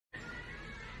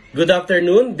Good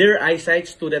afternoon, dear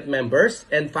iSITE student members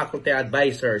and faculty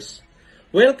advisors.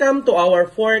 Welcome to our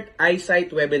fourth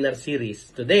iSITE webinar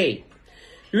series. Today,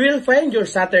 you will find your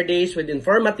Saturdays with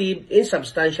informative and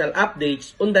substantial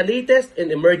updates on the latest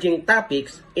and emerging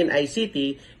topics in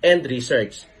iCITE and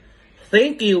research.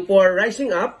 Thank you for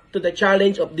rising up to the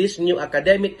challenge of this new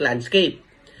academic landscape.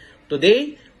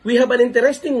 Today, we have an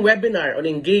interesting webinar on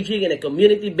engaging in a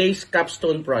community-based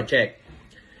capstone project.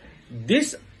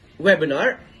 This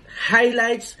webinar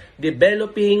highlights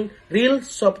developing real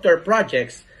software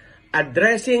projects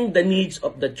addressing the needs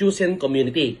of the chosen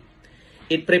community.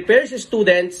 It prepares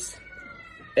students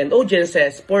and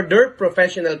audiences for their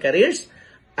professional careers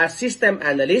as system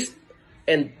analysts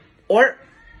and or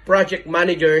project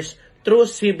managers through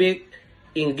civic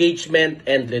engagement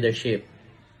and leadership.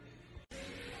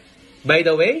 By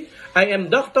the way, I am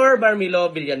Dr.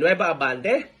 Barmilo Villanueva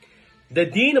Abante, the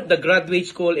Dean of the Graduate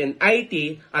School in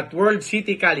IT at World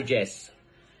City Colleges,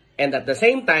 and at the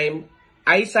same time,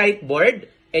 iSITE Board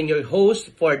and your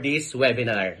host for this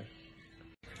webinar.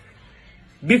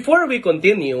 Before we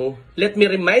continue, let me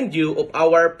remind you of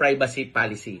our privacy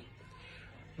policy.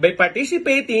 By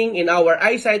participating in our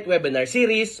iSITE webinar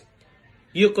series,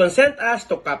 you consent us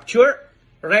to capture,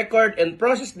 record, and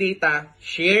process data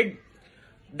shared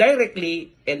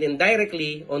directly and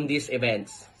indirectly on these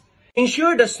events. To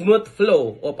ensure the smooth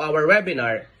flow of our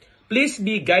webinar, please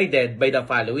be guided by the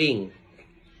following.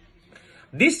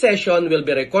 This session will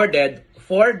be recorded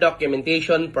for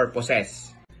documentation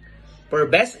purposes. For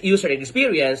best user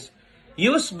experience,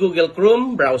 use Google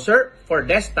Chrome browser for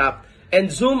desktop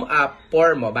and Zoom app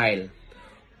for mobile.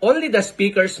 Only the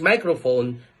speaker's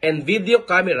microphone and video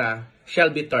camera shall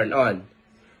be turned on.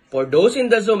 For those in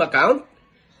the Zoom account,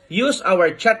 use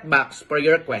our chat box for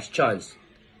your questions.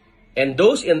 And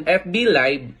those in FB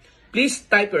Live, please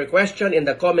type your question in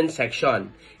the comment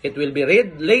section. It will be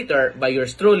read later by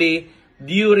yours truly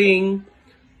during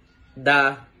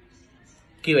the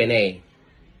Q&A.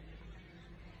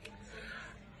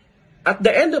 At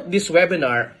the end of this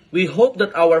webinar, we hope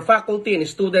that our faculty and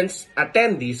students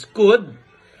attendees could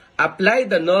apply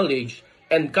the knowledge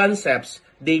and concepts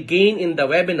they gain in the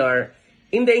webinar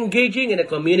in the engaging in a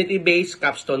community-based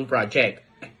capstone project.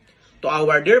 To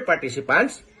our dear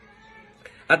participants,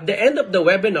 at the end of the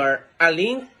webinar, a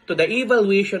link to the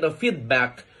evaluation of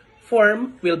feedback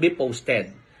form will be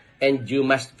posted, and you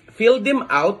must fill them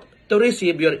out to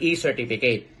receive your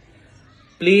e-certificate.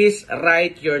 Please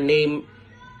write your name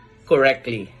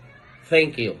correctly.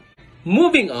 Thank you.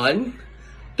 Moving on,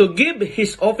 to give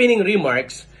his opening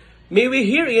remarks, may we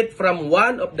hear it from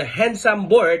one of the handsome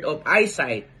board of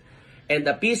iSITE and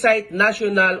the PSITE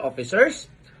National Officers,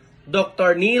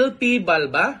 Dr. Neil P.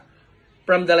 Balba,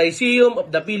 from the Lyceum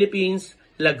of the Philippines,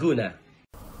 Laguna.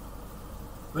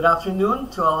 Good afternoon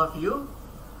to all of you.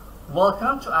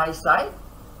 Welcome to iSITE.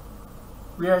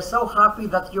 We are so happy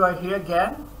that you are here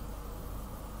again.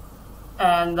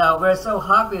 And we're so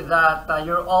happy that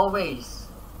you're always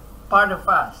part of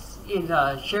us in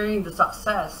sharing the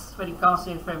success when it comes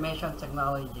to information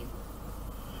technology.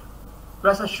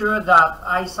 Rest assured that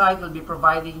iSITE will be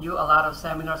providing you a lot of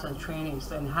seminars and trainings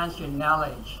to enhance your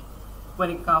knowledge when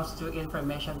it comes to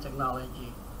information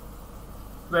technology.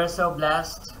 We're so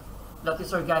blessed that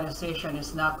this organization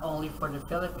is not only for the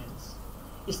Philippines,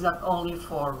 it's not only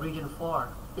for Region 4,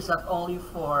 it's not only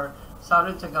for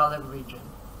Southern Tagalog region,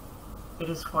 it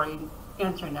is for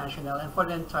international and for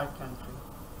the entire country.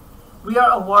 We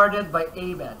are awarded by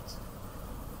ABET.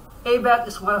 ABET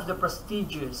is one of the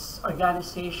prestigious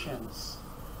organizations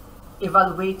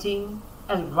evaluating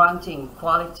and granting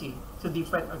quality to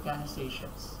different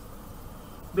organizations.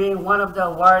 Being one of the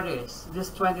awardees this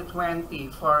 2020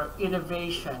 for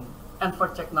innovation and for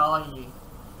technology,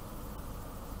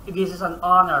 this is an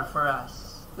honor for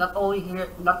us, not only here,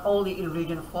 not only in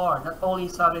Region 4, not only in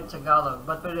Southern Tagalog,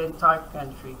 but for the entire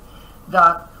country,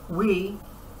 that we,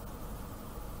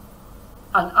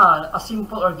 a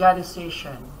simple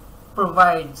organization,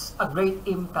 provides a great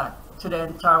impact to the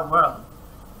entire world.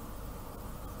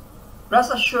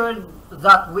 Rest assured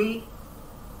that we,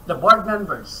 the board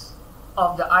members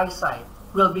of the iSITE,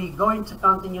 will be going to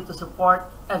continue to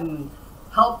support and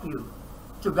help you,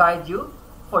 to guide you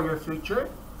for your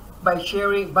future by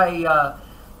sharing, by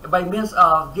means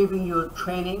of giving you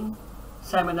training,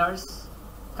 seminars,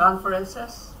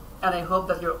 conferences, and I hope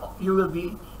that you will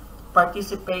be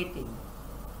participating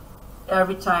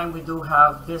every time we do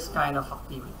have this kind of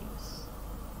activities.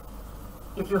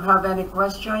 If you have any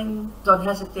question, don't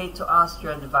hesitate to ask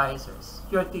your advisors,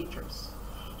 your teachers.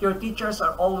 Your teachers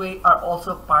are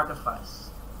also part of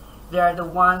us. They are the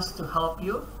ones to help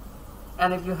you,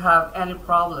 and if you have any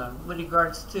problem with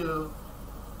regards to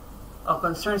or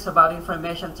concerns about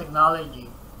information technology,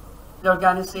 the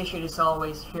organization is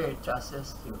always here to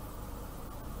assist you.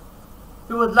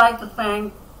 We would like to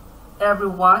thank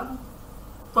everyone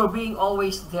for being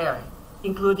always there,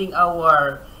 including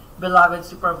our beloved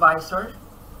supervisor,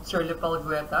 Sir Lepel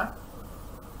Gueta.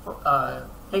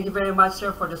 Thank you very much,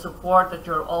 sir, for the support that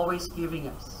you're always giving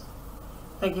us.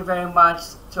 Thank you very much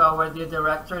to our dear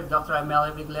director, Dr.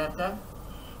 Amelia Biglete.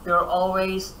 You're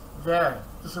always there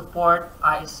to support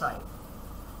iSITE.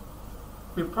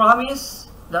 We promise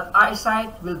that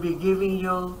iSITE will be giving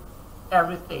you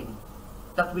everything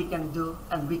that we can do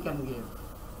and we can give.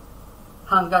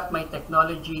 Hanggat may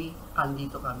technology,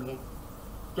 andito kami.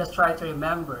 Just try to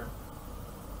remember,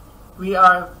 we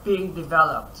are being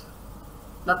developed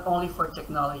not only for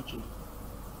technology,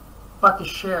 but to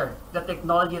share the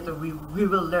technology that we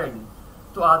will learn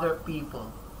to other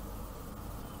people.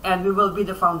 And we will be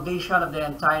the foundation of the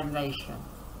entire nation.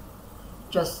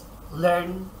 Just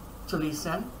learn to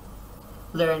listen,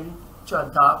 learn to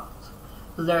adopt,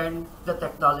 learn the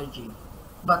technology.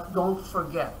 But don't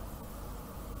forget,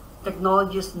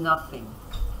 technology is nothing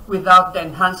without the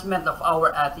enhancement of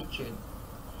our attitude.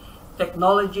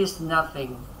 Technology is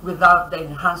nothing without the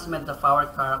enhancement of our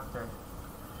character.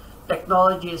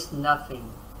 Technology is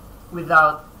nothing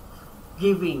without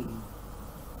looking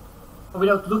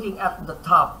at the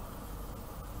top.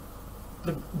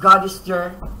 God is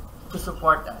there to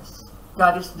support us.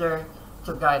 God is there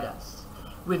to guide us.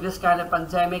 With this kind of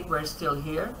pandemic, we're still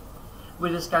here.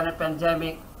 With this kind of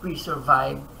pandemic, we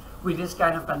survive. With this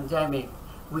kind of pandemic,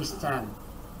 we stand.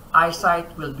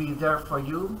 iSITE will be there for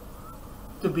you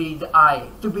to be the eye,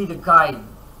 to be the guide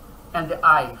and the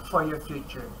eye for your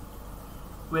future.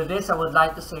 With this, I would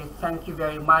like to say thank you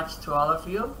very much to all of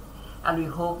you, and we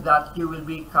hope that you will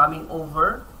be coming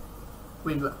over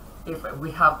if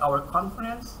we have our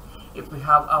conference, if we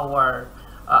have our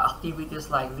activities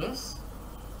like this,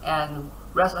 and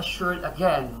rest assured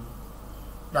again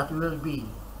that we will be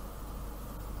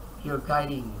your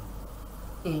guiding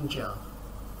angel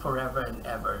forever and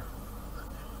ever.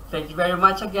 Thank you very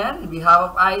much again. On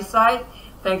behalf of iSITE,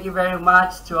 thank you very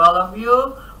much to all of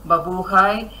you.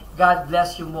 Mabuhay. God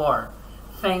bless you more.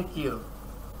 Thank you.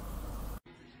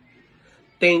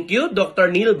 Thank you,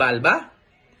 Dr. Neil Balba.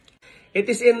 It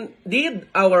is indeed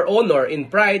our honor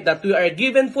and pride that we are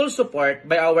given full support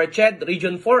by our CHED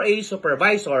Region 4A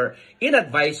Supervisor and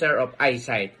Advisor of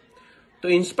iSITE. To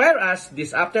inspire us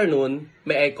this afternoon,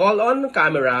 may I call on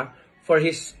camera for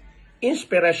his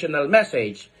inspirational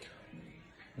message.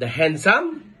 The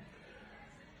handsome,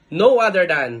 no other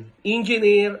than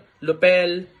Engineer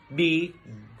Lepel B.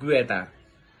 Gueta.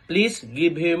 Please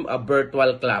give him a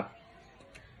virtual clap.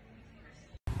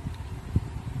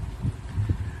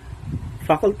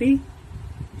 Faculty,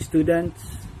 students,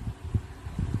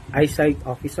 iSITE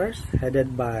officers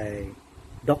headed by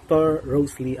Dr.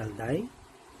 Rosalie Alday,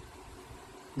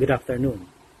 good afternoon.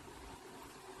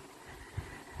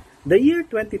 The year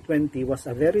 2020 was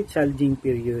a very challenging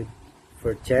period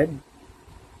for CHED,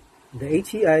 the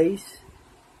HEIs,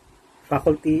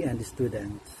 faculty, and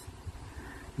students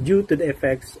due to the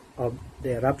effects of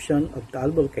the eruption of the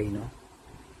volcano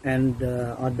and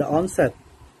on the onset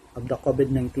of the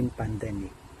COVID-19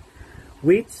 pandemic,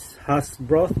 which has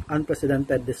brought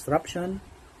unprecedented disruption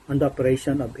on the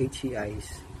operation of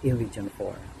HEIs in Region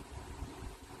 4.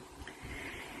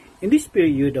 In this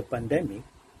period of pandemic,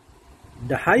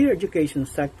 the higher education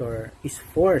sector is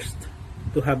forced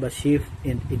to have a shift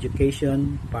in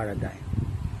education paradigm.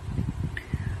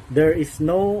 There is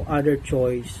no other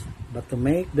choice but to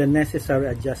make the necessary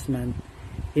adjustment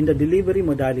in the delivery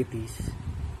modalities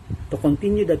to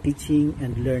continue the teaching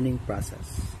and learning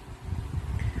process.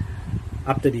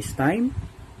 Up to this time,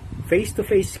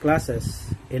 face-to-face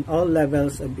classes in all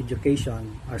levels of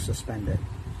education are suspended.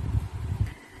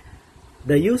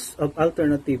 The use of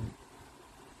alternative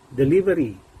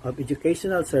delivery of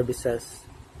educational services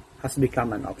has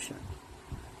become an option.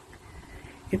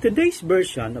 In today's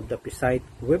version of the iSITE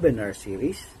webinar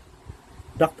series,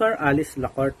 Dr. Alice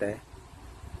Lacorte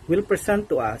will present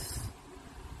to us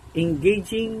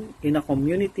engaging in a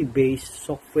community-based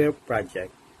software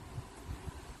project,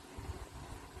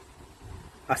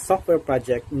 a software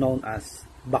project known as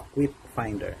Buckwheat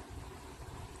Finder.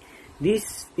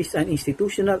 This is an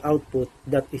institutional output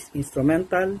that is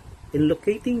instrumental in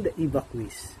locating the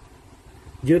evacuees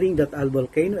during that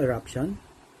volcano eruption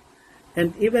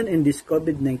and even in this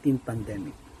COVID-19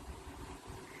 pandemic.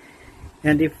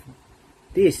 And if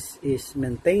this is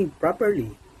maintained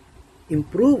properly,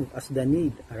 improved as the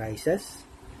need arises,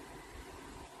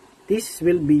 this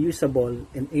will be usable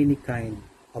in any kind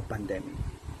of pandemic.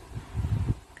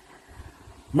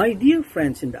 My dear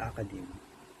friends in the academy,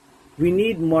 we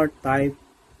need more type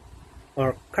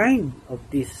or kind of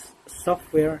this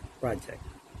software project.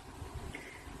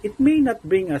 It may not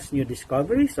bring us new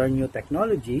discoveries or new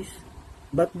technologies,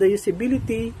 but the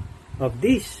usability of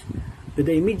this to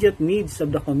the immediate needs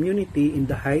of the community in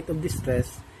the height of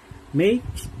distress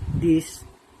makes this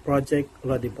project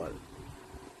laudable.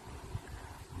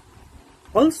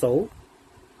 Also,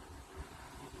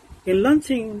 in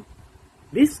launching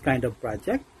this kind of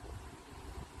project,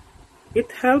 it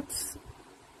helps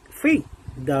FATE,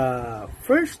 the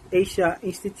First Asia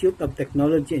Institute of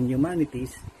Technology and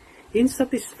Humanities, in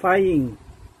satisfying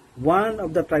one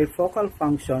of the trifocal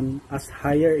function as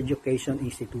higher education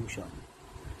institution,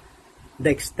 the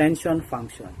extension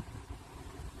function.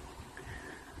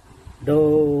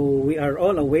 Though we are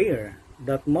all aware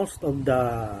that most of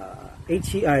the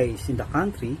HEIs in the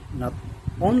country, not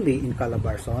only in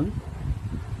Calabarzon,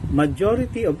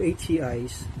 majority of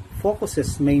HEIs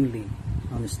focuses mainly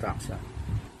on instruction.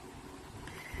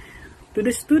 To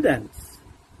the students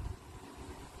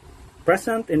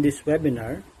present in this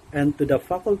webinar and to the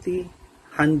faculty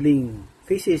handling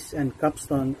thesis and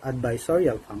capstone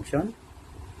advisorial function,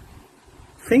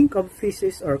 think of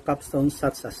thesis or capstones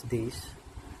such as this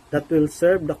that will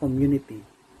serve the community,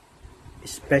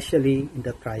 especially in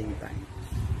the trying times.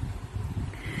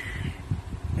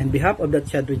 On behalf of the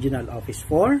CHED Regional Office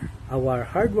 4, our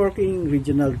hardworking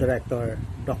Regional Director,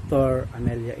 Dr.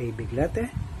 Amelia A.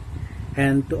 Biglete,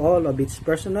 and to all of its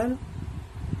personnel,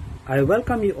 I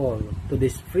welcome you all to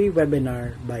this free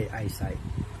webinar by iSITE.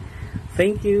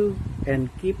 Thank you and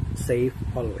keep safe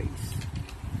always.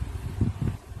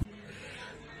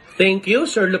 Thank you,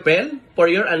 Sir Lupel, for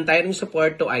your untiring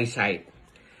support to iSITE.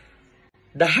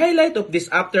 The highlight of this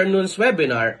afternoon's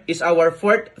webinar is our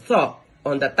fourth talk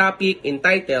on the topic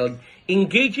entitled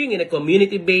Engaging in a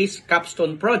Community-Based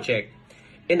Capstone Project,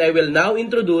 and I will now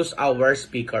introduce our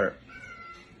speaker.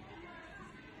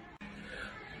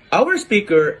 Our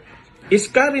speaker is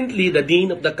currently the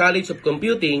Dean of the College of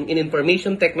Computing and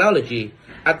Information Technology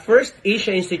at First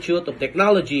Asia Institute of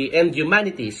Technology and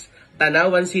Humanities,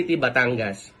 Tanawan City,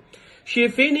 Batangas. She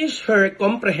finished her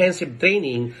comprehensive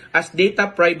training as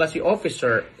Data Privacy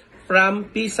Officer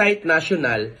from iSITE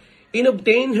National and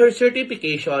obtained her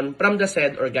certification from the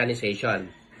said organization.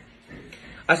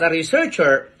 As a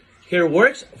researcher, her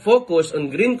works focus on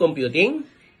green computing,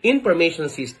 information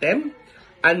system,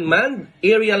 unmanned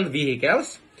aerial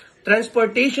vehicles,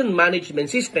 transportation management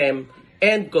system,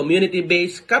 and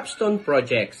community-based capstone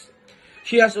projects.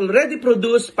 She has already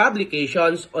produced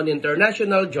publications on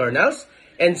international journals,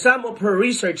 and some of her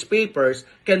research papers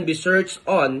can be searched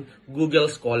on Google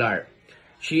Scholar.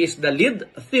 She is the lead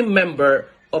team member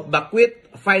of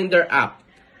Bakwit Finder app,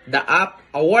 the app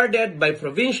awarded by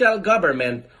provincial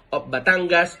government of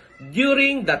Batangas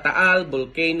during the Taal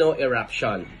volcano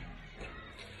eruption.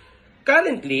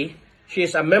 Currently, she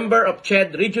is a member of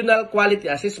CHED Regional Quality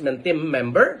Assessment Team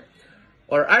Member,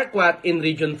 or RQAT in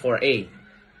Region 4A,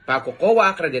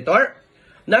 PACOCOA Accreditor,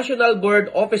 National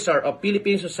Board Officer of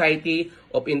Philippine Society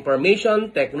of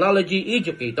Information Technology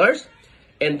Educators,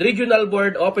 and Regional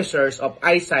Board Officers of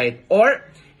iSITE, or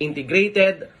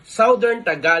Integrated Southern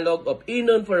Tagalog of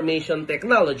Information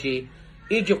Technology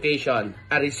Education,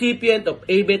 a recipient of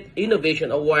ABIT Innovation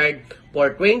Award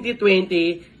for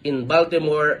 2020 in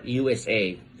Baltimore,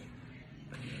 USA.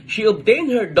 She obtained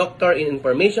her doctor in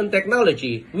information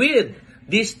technology with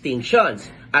distinctions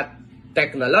at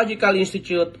Technological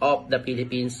Institute of the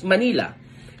Philippines, Manila,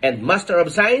 and Master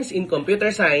of Science in Computer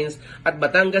Science at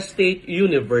Batangas State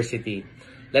University.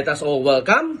 Let us all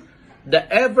welcome the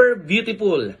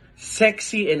ever-beautiful,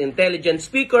 sexy, and intelligent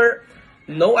speaker,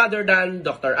 no other than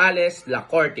Dr. Alice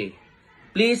Lacorte.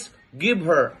 Please give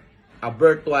her a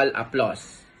virtual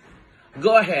applause.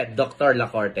 Go ahead, Dr.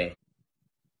 Lacorte.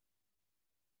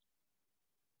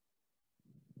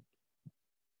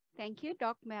 Thank you,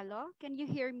 Doc Mello. Can you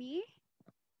hear me?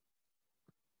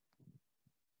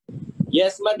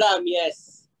 Yes, madam,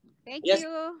 yes. Thank Yes.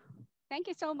 you. Thank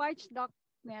you so much, Doc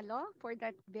Mello, for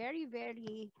that very,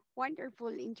 very wonderful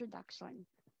introduction.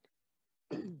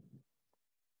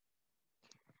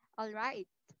 All right.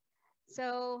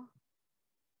 So,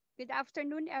 good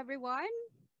afternoon, everyone.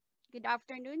 Good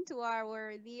afternoon to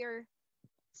our dear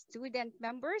student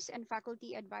members and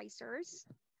faculty advisors.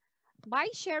 My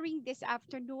sharing this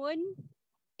afternoon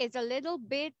is a little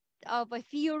bit of a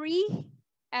theory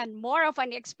and more of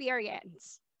an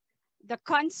experience. The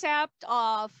concept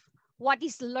of what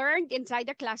is learned inside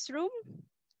the classroom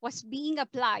was being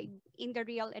applied in the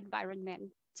real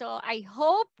environment. So I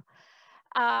hope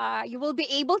you will be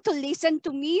able to listen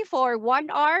to me for 1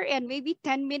 hour and maybe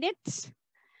 10 minutes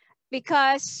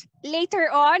because later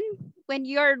on, when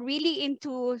you're really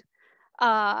into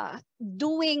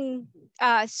doing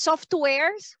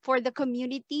softwares for the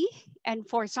community and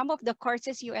for some of the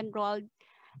courses you enrolled,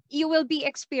 you will be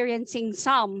experiencing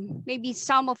maybe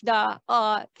some of the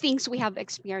things we have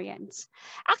experienced.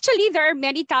 Actually, there are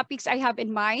many topics I have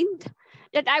in mind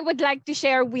that I would like to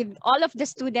share with all of the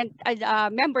student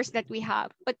members that we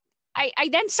have. But I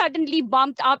then suddenly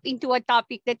bumped up into a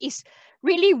topic that is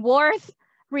really worth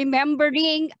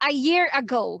remembering a year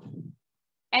ago.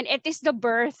 And it is the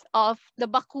birth of the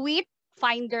Buckwheat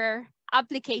Finder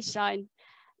application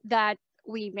that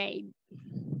we made.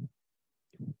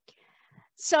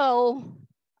 So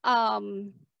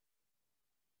the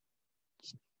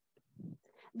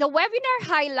webinar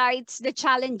highlights the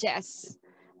challenges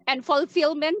and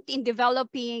fulfillment in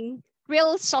developing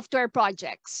real software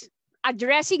projects,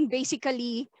 addressing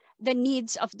basically the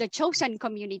needs of the chosen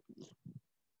community.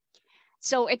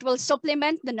 So it will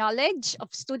supplement the knowledge of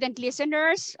student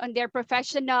listeners on their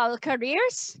professional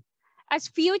careers as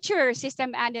future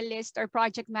system analysts or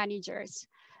project managers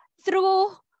through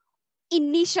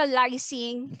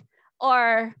initializing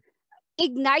or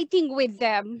igniting with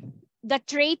them the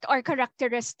trait or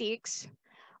characteristics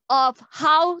of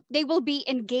how they will be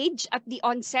engaged at the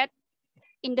onset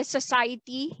in the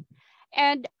society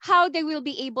and how they will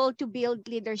be able to build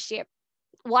leadership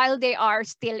while they are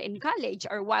still in college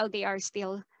or while they are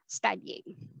still studying.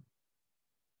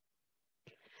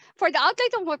 For the outline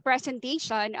of my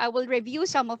presentation, I will review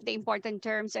some of the important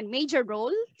terms and major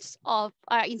roles of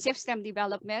in system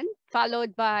development,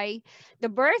 followed by the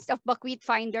birth of Buckwheat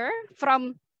Finder,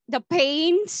 from the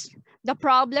pains, the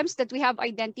problems that we have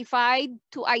identified,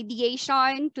 to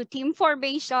ideation, to team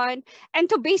formation, and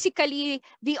to basically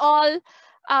the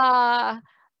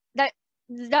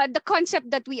concept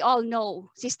that we all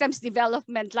know, systems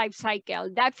development life cycle,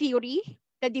 that theory,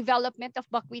 the development of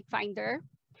Buckwheat Finder.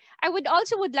 I would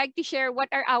like to share what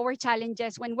are our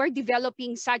challenges when we're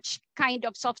developing such kind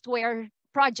of software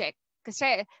project.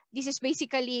 Because this is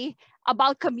basically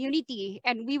about community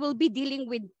and we will be dealing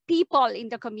with people in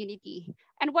the community.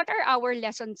 And what are our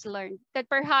lessons learned that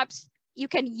perhaps you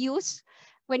can use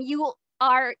when you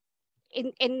are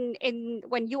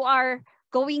when you are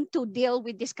going to deal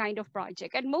with this kind of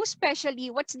project. And most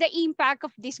especially, what's the impact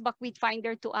of this Buckwheat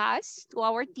Finder to us, to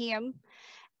our team,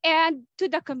 and to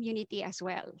the community as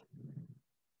well.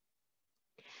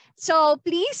 So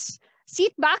please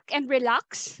sit back and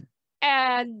relax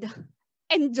and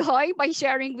enjoy by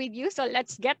sharing with you. So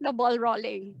let's get the ball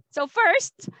rolling. So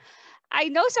first, I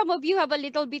know some of you have a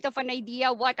little bit of an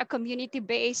idea what a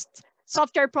community-based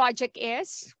software project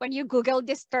is. When you Google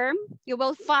this term, you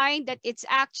will find that it's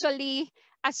actually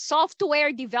a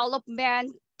software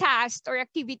development task or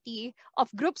activity of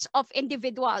groups of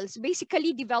individuals,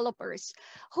 basically developers,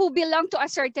 who belong to a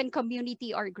certain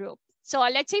community or group. So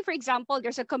let's say, for example,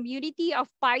 there's a community of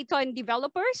Python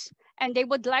developers, and they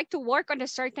would like to work on a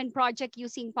certain project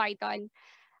using Python.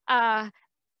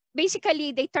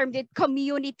 Basically, they termed it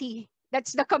community.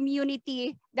 That's the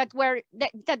community that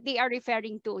they are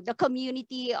referring to, the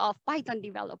community of Python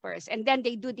developers. And then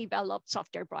they do develop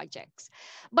software projects.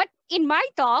 But in my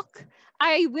talk,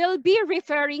 I will be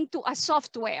referring to a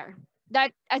software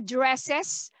that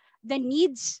addresses the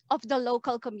needs of the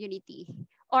local community,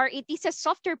 or it is a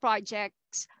software project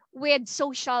with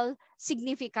social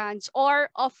significance or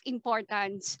of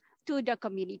importance to the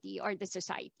community or the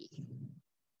society.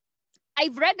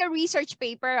 I've read a research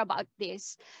paper about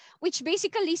this, which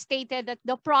basically stated that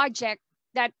the project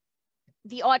that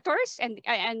the authors and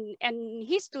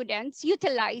his students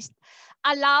utilized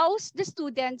allows the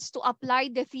students to apply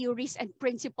the theories and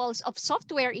principles of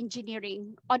software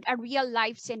engineering on a real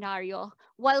life scenario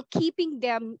while keeping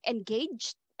them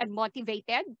engaged and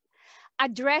motivated,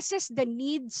 addresses the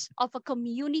needs of a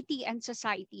community and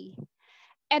society,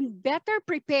 and better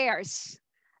prepares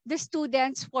the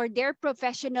students for their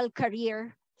professional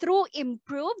career through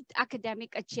improved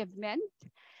academic achievement,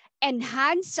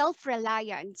 enhanced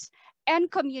self-reliance,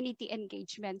 and community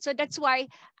engagement. So that's why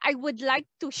I would like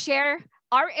to share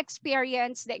our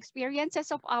experience, the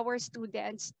experiences of our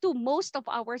students, to most of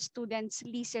our students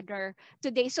listener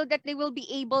today, so that they will be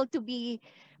able to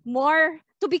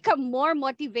become more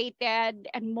motivated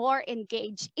and more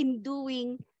engaged in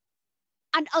doing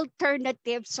an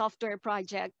alternative software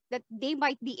project that they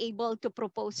might be able to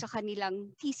propose sa kanilang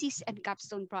thesis and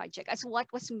capstone project, as what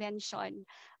was mentioned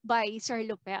by Sir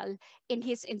Lupel in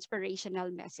his inspirational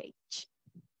message.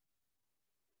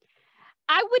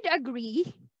 I would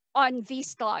agree on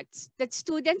these thoughts that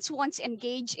students, once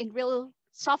engaged in real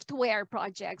software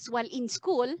projects while in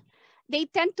school, they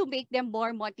tend to make them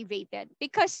more motivated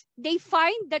because they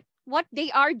find that what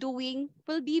they are doing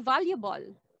will be valuable,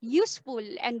 useful,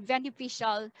 and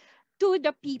beneficial to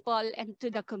the people and to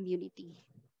the community.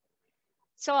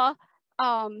 So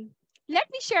let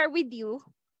me share with you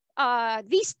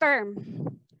this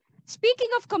term. Speaking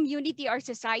of community or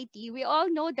society, we all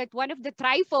know that one of the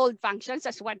threefold functions,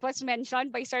 as what was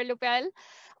mentioned by Sir Lupel,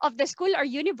 of the school or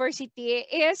university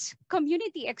is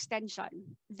community extension.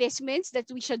 This means that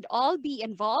we should all be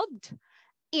involved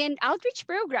in outreach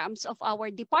programs of our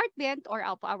department or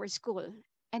of our school.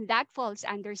 And that falls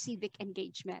under civic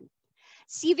engagement.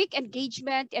 Civic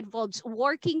engagement involves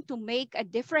working to make a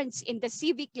difference in the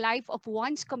civic life of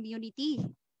one's community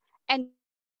and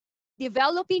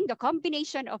developing the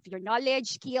combination of your knowledge,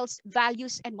 skills,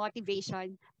 values, and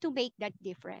motivation to make that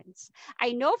difference.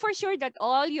 I know for sure that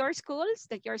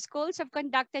your schools have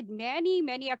conducted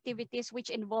many activities which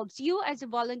involves you as a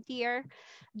volunteer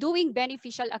doing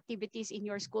beneficial activities in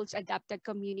your school's adapted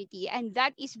community. And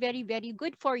that is very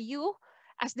good for you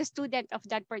as the student of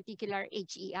that particular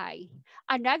HEI.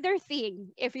 Another thing,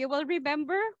 if you will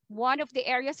remember, one of the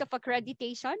areas of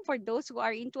accreditation for those who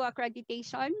are into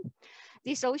accreditation,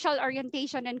 the social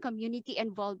orientation and community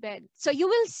involvement. So you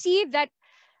will see that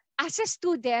as a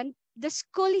student, the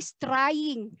school is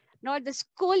trying, no, the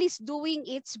school is doing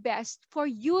its best for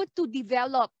you to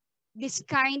develop this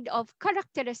kind of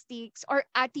characteristics or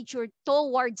attitude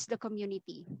towards the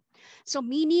community. So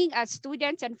meaning as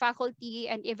students and faculty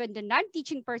and even the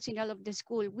non-teaching personnel of the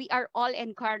school, we are all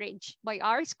encouraged by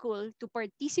our school to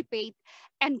participate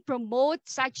and promote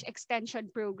such extension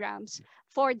programs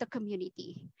for the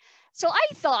community. So I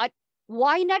thought,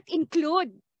 why not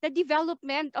include the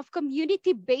development of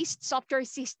community-based software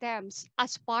systems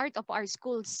as part of our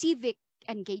school's civic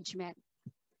engagement?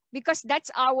 Because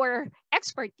that's our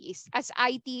expertise as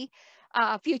IT,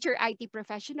 future IT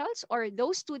professionals or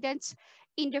those students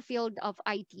in the field of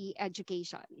IT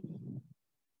education.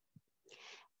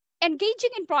 Engaging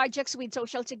in projects with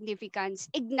social significance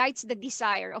ignites the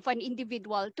desire of an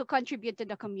individual to contribute to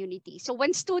the community. So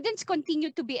when students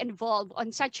continue to be involved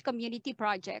on such community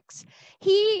projects,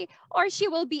 he or she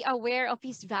will be aware of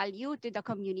his value to the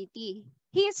community.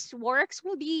 His works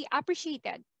will be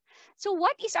appreciated. So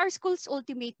what is our school's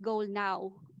ultimate goal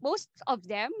now? Most of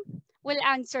them will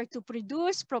answer to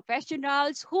produce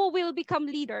professionals who will become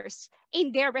leaders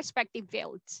in their respective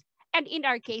fields. And in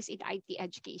our case, in IT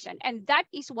education. And that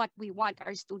is what we want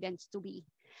our students to be.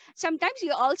 Sometimes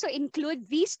you also include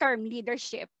this term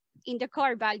leadership in the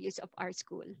core values of our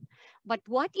school. But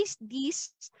what is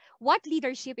this? What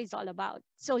leadership is all about?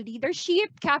 So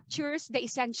leadership captures the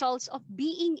essentials of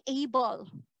being able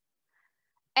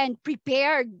and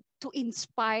prepared to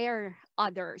inspire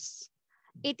others.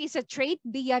 It is a trait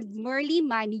beyond merely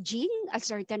managing a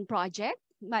certain project,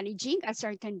 managing a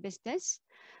certain business.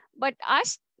 But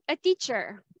as a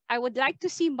teacher, I would like to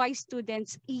see my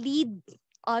students lead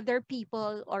other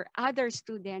people or other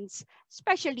students,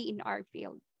 especially in our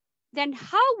field. Then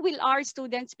how will our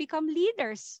students become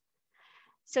leaders?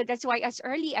 So that's why as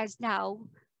early as now,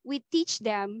 we teach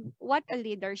them what a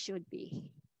leader should be.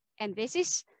 And this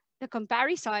is the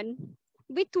comparison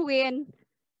between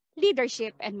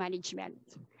leadership and management.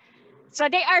 So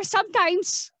they are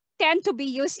sometimes tend to be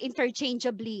used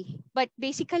interchangeably, but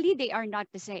basically they are not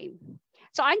the same.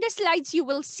 So on the slides, you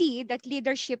will see that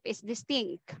leadership is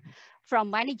distinct from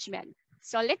management.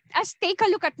 So let us take a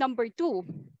look at number 2.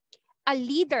 A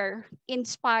leader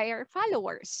inspires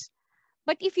followers.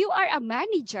 But if you are a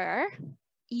manager,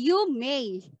 you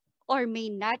may or may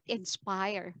not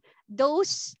inspire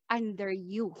those under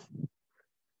you.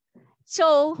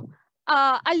 So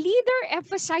a leader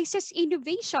emphasizes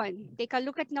innovation. Take a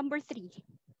look at number 3.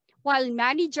 While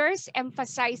managers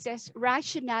emphasizes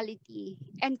rationality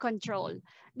and control,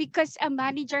 because a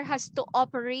manager has to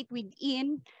operate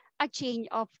within a chain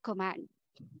of command.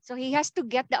 So he has to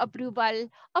get the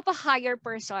approval of a higher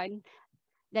person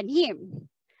than him.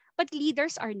 But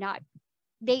leaders are not.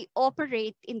 They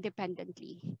operate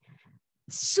independently.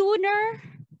 Sooner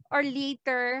or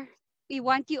later, we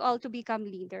want you all to become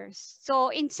leaders. So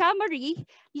in summary,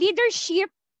 leadership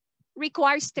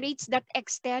requires traits that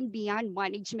extend beyond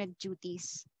management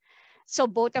duties. So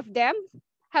both of them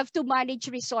have to manage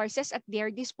resources at their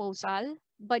disposal,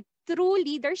 but true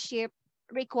leadership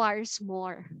requires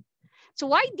more. So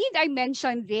why did I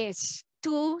mention these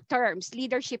 2 terms,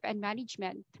 leadership and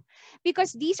management?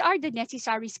 Because these are the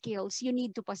necessary skills you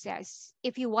need to possess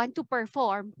if you want to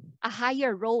perform a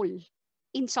higher role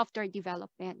in software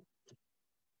development.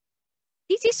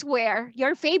 This is where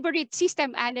your favorite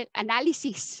system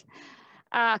analysis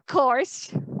course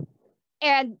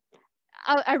and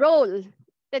a role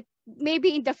that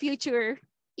maybe in the future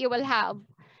you will have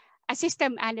a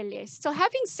system analyst. So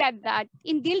having said that,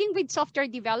 in dealing with software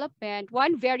development,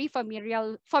 one very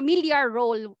familiar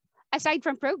role aside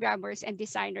from programmers and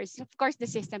designers, of course, the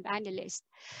system analyst.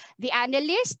 The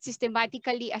analyst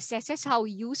systematically assesses how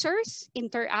users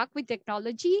interact with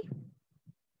technology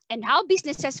and how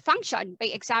businesses function by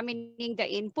examining the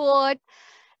input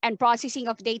and processing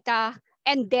of data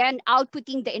and then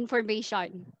outputting the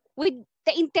information with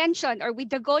the intention or with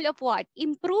the goal of what?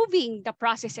 Improving the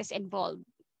processes involved.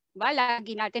 Diba?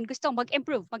 Lagi natin gusto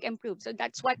mag-improve. So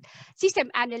that's what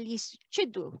system analysts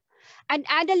should do. An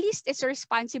analyst is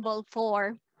responsible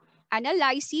for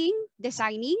analyzing,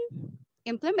 designing,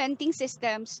 implementing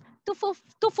systems to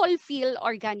fulfill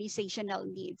organizational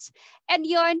needs. And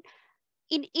yon,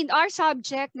 in our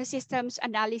subject, na systems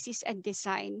analysis and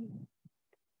design,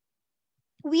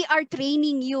 we are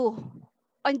training you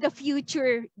on the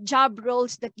future job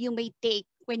roles that you may take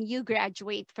when you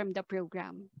graduate from the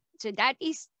program. So that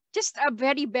is just a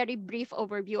very, very brief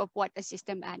overview of what a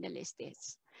system analyst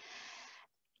is.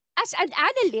 As an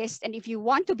analyst, and if you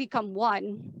want to become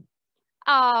one,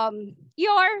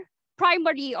 your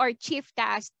primary or chief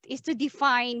task is to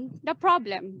define the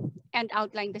problem and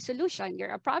outline the solution.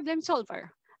 You're a problem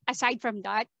solver. Aside from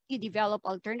that, you develop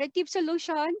alternative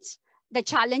solutions. The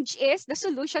challenge is the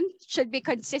solution should be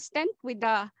consistent with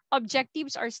the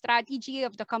objectives or strategy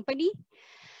of the company.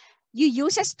 You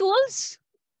use as tools.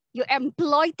 You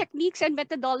employ techniques and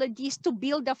methodologies to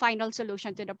build the final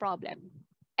solution to the problem.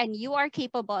 And you are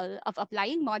capable of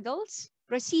applying models,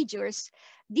 procedures,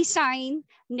 design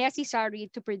necessary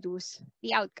to produce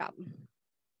the outcome.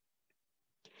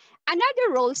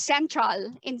 Another role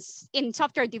central in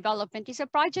software development is a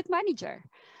project manager.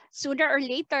 Sooner or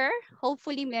later,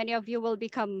 hopefully many of you will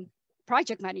become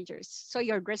project managers. So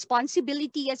your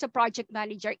responsibility as a project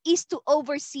manager is to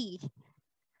oversee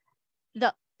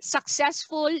the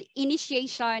successful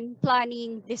initiation,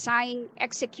 planning, design,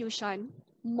 execution,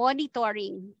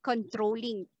 monitoring,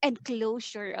 controlling, and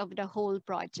closure of the whole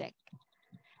project.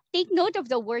 Take note of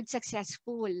the word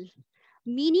successful,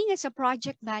 meaning as a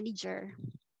project manager,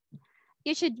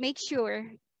 you should make sure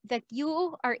that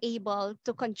you are able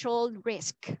to control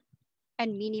risk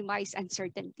and minimize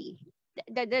uncertainty.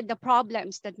 The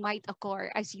problems that might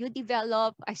occur as you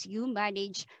develop, as you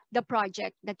manage the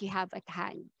project that you have at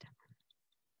hand.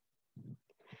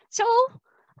 So,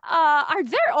 are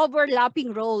there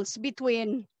overlapping roles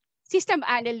between system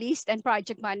analyst and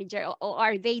project manager, or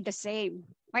are they the same?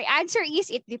 My answer is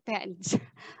it depends.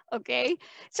 Okay,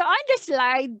 so on the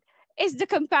slide is the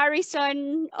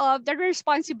comparison of the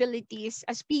responsibilities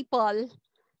as people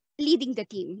leading the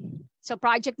team. So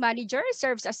project manager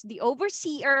serves as the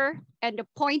overseer and the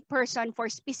point person for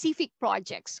specific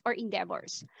projects or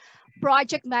endeavors.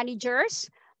 Project managers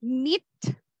meet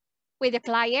with the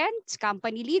clients,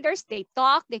 company leaders, they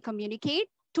talk, they communicate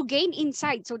to gain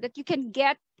insight so that you can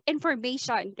get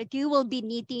information that you will be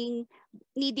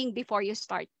needing before you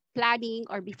start planning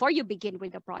or before you begin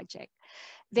with the project.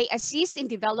 They assist in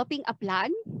developing a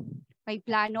plan, may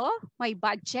plano, may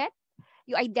budget.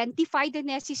 You identify the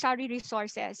necessary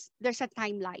resources. There's a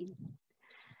timeline.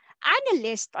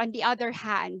 Analysts, on the other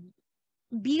hand,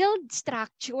 build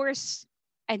structures,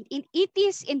 and it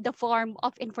is in the form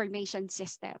of information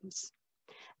systems.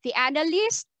 The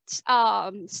analysts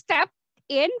step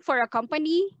in for a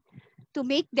company to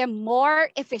make them more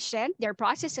efficient, their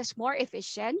processes more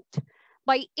efficient,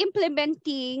 by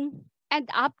implementing and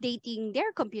updating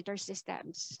their computer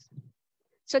systems.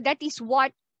 So that is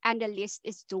what analyst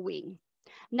is doing.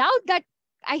 Now that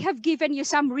I have given you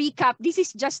some recap, this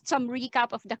is just some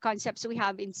recap of the concepts we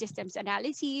have in systems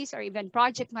analysis or even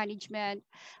project management,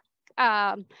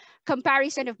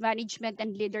 comparison of management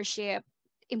and leadership,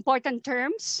 important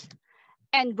terms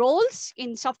and roles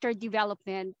in software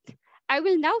development. I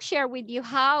will now share with you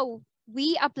how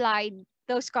we applied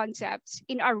those concepts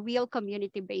in our real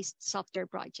community-based software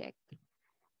project.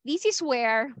 This is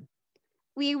where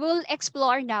we will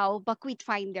explore now Buckwheat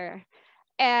Finder.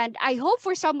 And I hope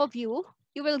for some of you,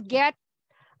 you will get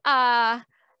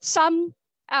some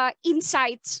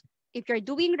insights. If you're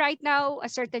doing right now a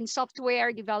certain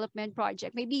software development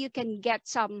project, maybe you can get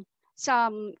some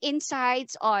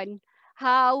insights on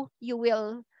how you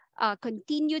will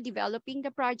continue developing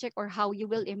the project or how you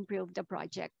will improve the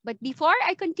project. But before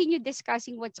I continue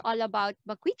discussing what's all about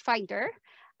Buckwheat Finder,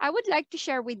 I would like to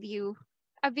share with you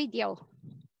a video.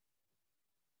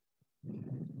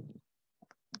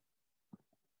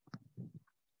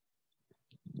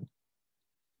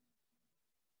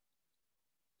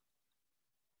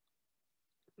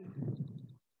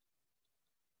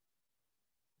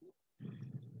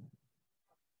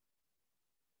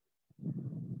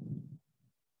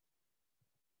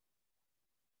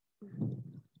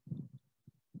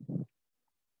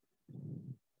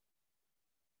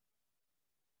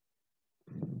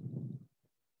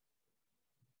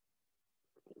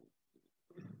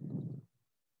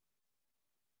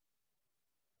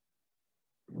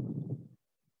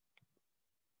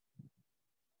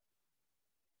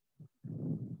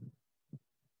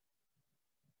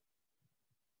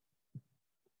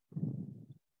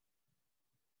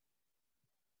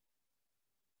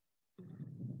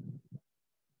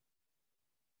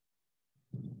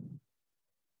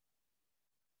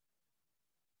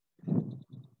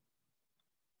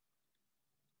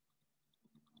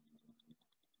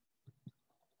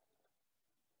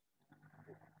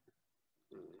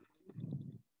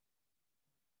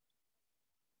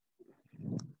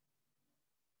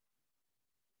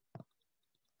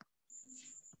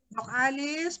 Doc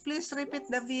Alice, please repeat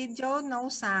the video. No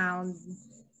sound.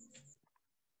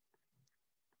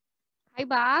 Hi,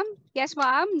 ma'am. Yes,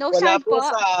 ma'am. No Wala sound po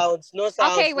po. sounds. No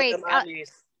sounds, Okay, wait. Madam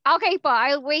Alice. Okay po,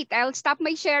 I'll wait. I'll stop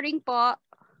my sharing po.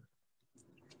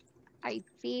 I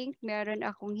think meron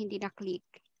akong hindi na-click.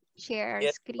 Share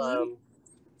Yes, screen. ma'am.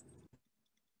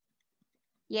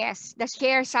 Yes, the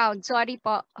share sound. Sorry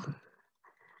po.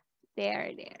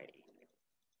 There.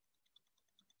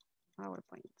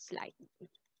 PowerPoint slide.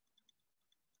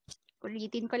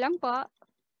 Ulitin ko lang po.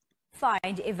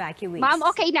 Find evacuees. Ma'am,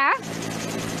 okay na?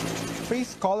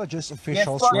 Faith College's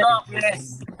officials Yes, Doc.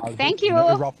 Yes. Thank you.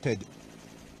 erupted.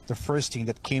 The first thing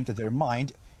that came to their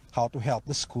mind, how to help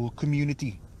the school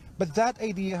community. But that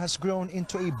idea has grown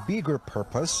into a bigger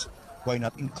purpose. Why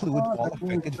not include all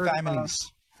affected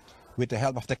families? With the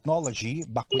help of technology,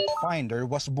 Bakwit Finder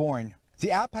was born.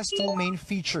 The app has two main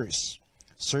features.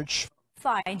 Search.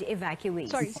 Find evacuees.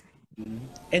 Sorry.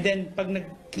 And then, pag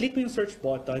nag-click mo yung search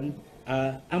button,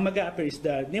 ang mag-a-appear is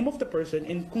the name of the person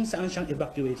and kung saan siyang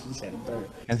evacuation center.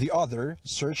 And the other,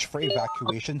 search for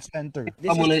evacuation center.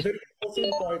 This is very also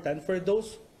important for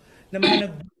those na mga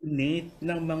nag-donate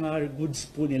ng mga goods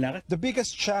po nila. The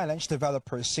biggest challenge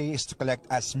developers say is to collect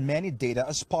as many data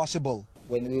as possible.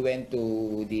 When we went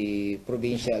to the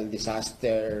provincial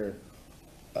disaster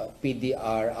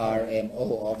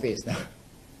PDRRMO office,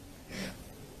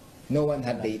 no one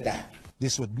had data.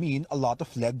 This would mean a lot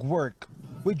of legwork.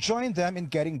 We joined them in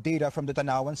getting data from the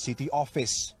Tanawan City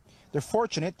office. They're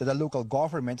fortunate that the local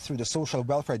government, through the Social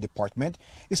Welfare Department,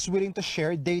 is willing to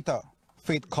share data.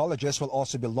 Faith Colleges will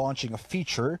also be launching a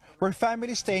feature where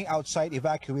families staying outside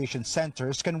evacuation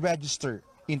centers can register.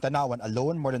 In Tanawan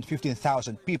alone, more than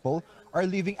 15,000 people are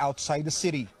living outside the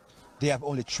city. They have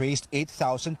only traced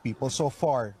 8,000 people so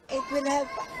far. It will help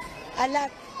a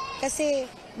lot kasi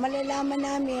malalaman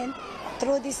namin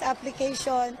through this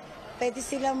application, pwede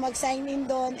silang mag-sign in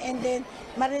doon and then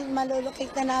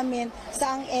malulocate na namin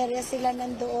saang area sila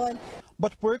nandoon.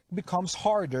 But work becomes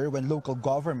harder when local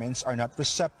governments are not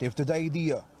receptive to the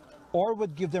idea or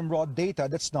would give them raw data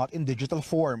that's not in digital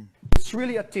form. It's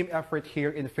really a team effort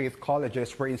here in Faith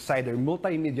Colleges. We're inside their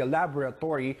multimedia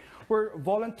laboratory where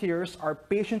volunteers are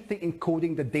patiently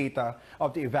encoding the data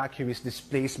of the evacuees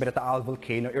displaced by the Taal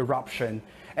volcano eruption.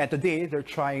 And today they're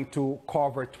trying to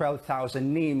cover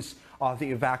 12,000 names of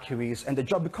the evacuees, and the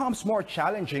job becomes more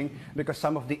challenging because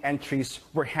some of the entries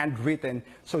were handwritten,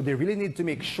 so they really need to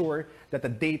make sure that the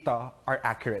data are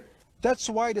accurate. That's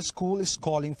why the school is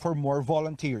calling for more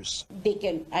volunteers. They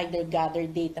can either gather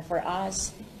data for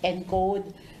us,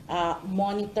 encode,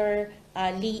 monitor,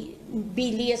 be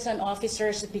liaison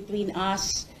officers between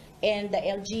us and the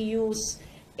LGUs,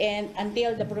 and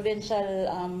until the provincial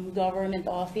government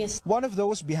office. One of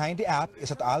those behind the app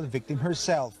is a Taal victim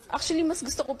herself. Actually, mas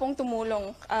gusto ko pong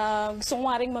tumulong. Gusto ko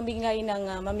nga rin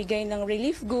mamigay ng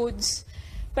relief goods.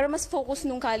 Pero mas focus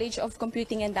nung College of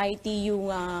Computing and IT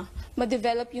yung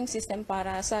ma-develop yung system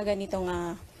para sa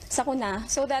ganitong sakuna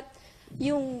so that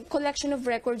yung collection of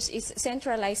records is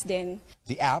centralized din.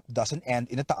 The app doesn't end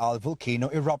in a Taal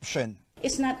volcano eruption.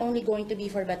 It's not only going to be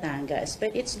for Batangas,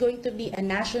 but it's going to be a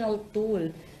national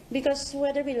tool because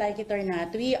whether we like it or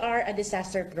not, we are a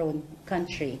disaster-prone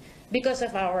country because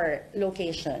of our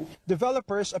location.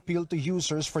 Developers appeal to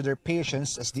users for their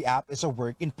patience as the app is a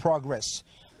work in progress.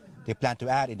 They plan to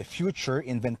add in the future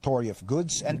inventory of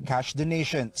goods and cash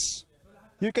donations.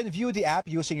 You can view the app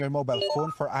using your mobile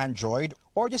phone for Android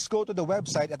or just go to the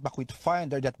website at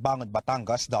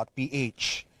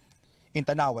bakwitfinder.bangonbatangas.ph. In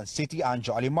Tanawan City,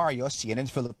 Anjo Alimario, CNN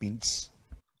Philippines.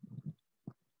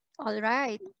 All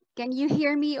right. Can you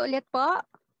hear me ulit po?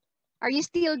 Are you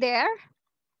still there?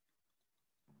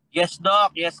 Yes,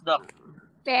 Doc. Yes, Doc.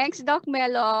 Thanks, Doc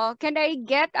Melo. Can I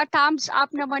get a thumbs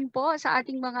up naman po sa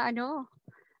ating mga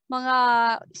mga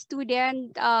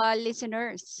student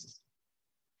listeners?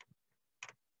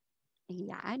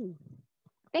 Ayan.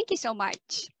 Thank you so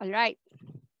much. All right.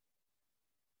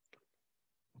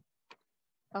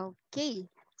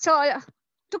 Okay. So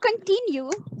to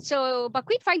continue, so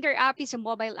Bakwit Finder app is a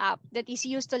mobile app that is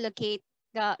used to locate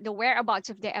the whereabouts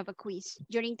of the evacuees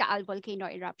during Taal volcano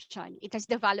eruption. It has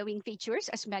the following features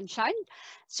as mentioned: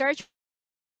 search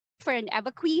for an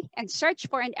evacuee and search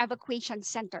for an evacuation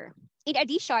center. In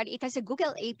addition, it has a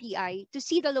Google API to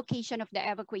see the location of the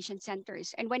evacuation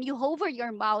centers. And when you hover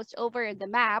your mouse over the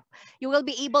map, you will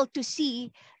be able to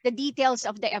see the details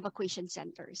of the evacuation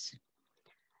centers.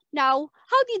 Now,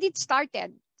 how did it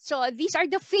started? So these are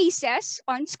the phases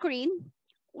on screen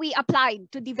we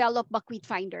applied to develop Bakwit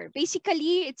Finder.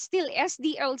 Basically, it's still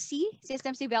SDLC,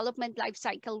 Systems Development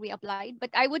Lifecycle we applied, but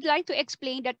I would like to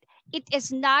explain that it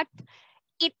is not,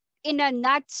 in a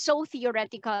not so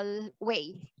theoretical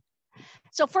way.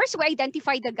 So first, we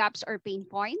identify the gaps or pain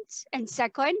points. And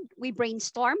second, we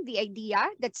brainstorm the idea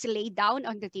that's laid down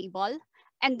on the table.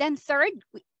 And then third,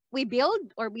 we build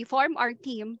or we form our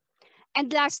team.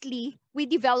 And lastly, we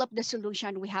develop the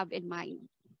solution we have in mind.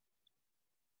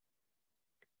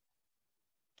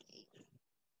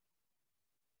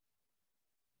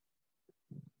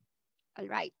 All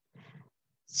right.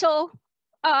 So,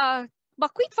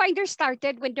 Buckwheat Finder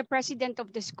started when the president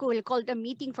of the school called a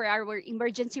meeting for our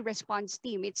emergency response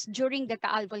team. It's during the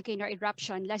Taal volcano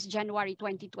eruption last January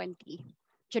 2020,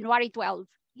 January 12.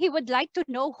 He would like to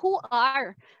know who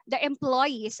are the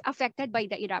employees affected by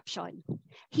the eruption.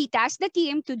 He tasked the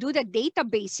team to do the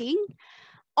databasing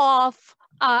of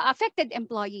affected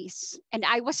employees, and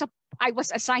I was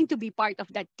assigned to be part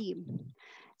of that team.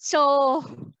 So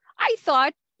I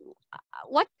thought,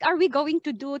 what are we going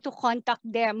to do to contact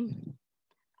them?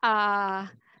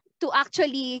 To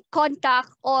actually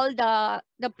contact all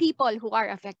the people who are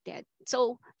affected.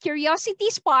 So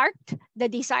curiosity sparked, the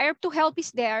desire to help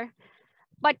is there,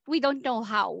 but we don't know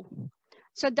how.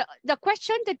 So the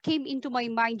question that came into my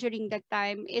mind during that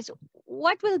time is,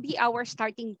 what will be our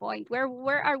starting point? Where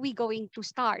are we going to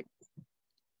start?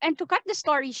 And to cut the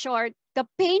story short, the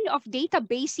pain of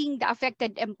databasing the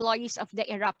affected employees of the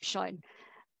eruption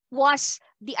was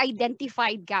the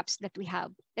identified gaps that we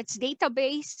have. That's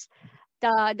database,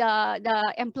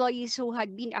 the employees who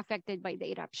had been affected by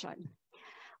the eruption.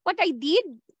 What I did,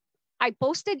 I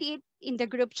posted it in the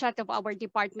group chat of our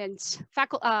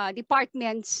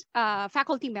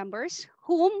faculty members,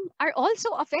 whom are also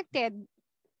affected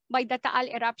by the Taal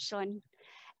eruption.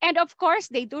 And of course,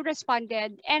 they do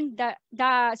responded, and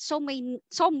so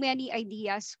many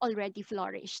ideas already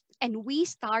flourished. And we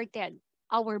started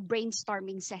our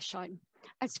brainstorming session.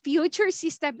 As future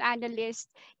system analysts,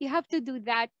 you have to do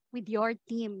that with your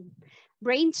team.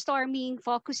 Brainstorming,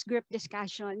 focus group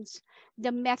discussions,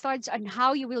 the methods on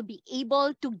how you will be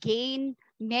able to gain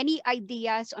many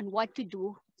ideas on what to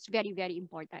do is very, very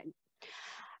important.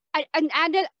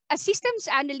 A systems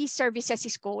analyst services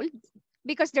is called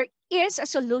because there is a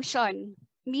solution,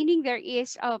 meaning there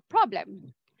is a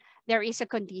problem, there is a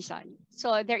condition.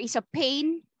 So there is a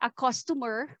pain a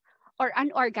customer or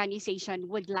an organization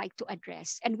would like to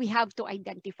address, and we have to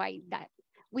identify that.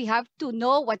 We have to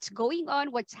know what's going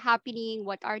on, what's happening,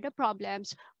 what are the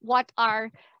problems, what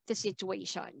are the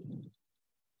situation.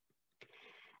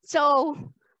 So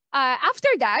after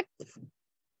that,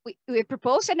 we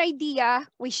propose an idea,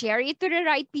 we share it to the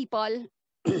right people,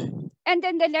 and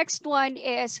then the next one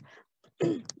is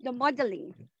the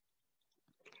modeling.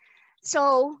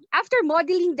 So after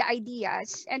modeling the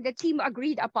ideas and the team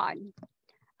agreed upon,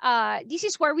 this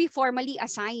is where we formally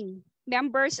assign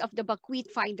members of the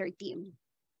Buckwheat Finder team.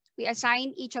 We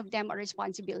assign each of them a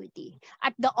responsibility.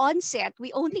 At the onset,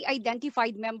 we only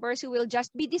identified members who will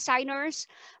just be designers,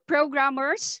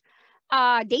 programmers,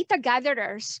 data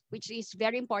gatherers, which is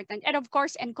very important, and of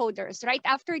course, encoders. Right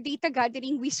after data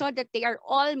gathering, we saw that they are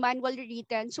all manually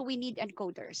written, so we need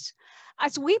encoders.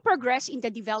 As we progress in the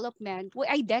development, we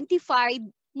identified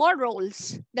more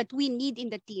roles that we need in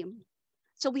the team.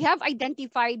 So we have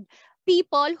identified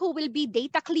people who will be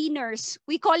data cleaners.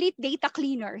 We call it data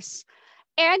cleaners.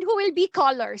 And who will be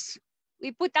callers.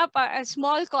 We put up a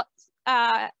small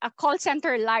a call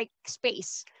center-like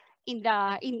space in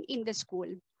the school.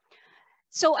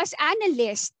 So as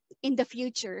analysts in the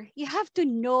future, you have to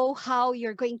know how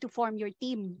you're going to form your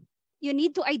team. You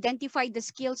need to identify the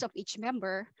skills of each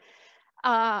member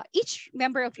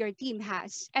of your team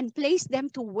has, and place them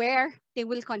to where they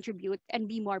will contribute and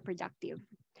be more productive.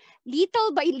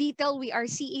 Little by little, we are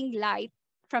seeing light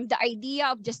from the idea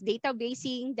of just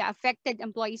databasing the affected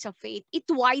employees of faith. It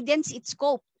widens its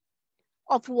scope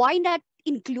of why not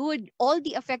include all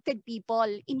the affected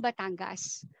people in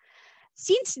Batangas.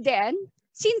 Since then,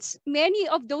 since many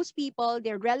of those people,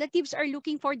 their relatives are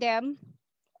looking for them,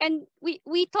 and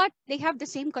we thought they have the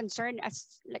same concern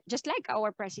as just like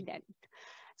our president.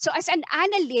 So as an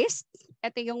analyst,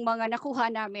 ito yung mga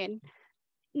nakuha namin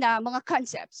na mga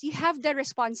concepts, you have the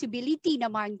responsibility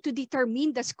naman to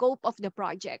determine the scope of the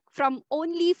project. From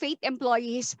only faith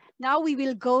employees, now we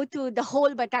will go to the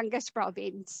whole Batangas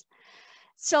province.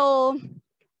 So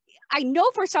I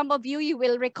know for some of you, you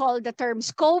will recall the term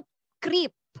scope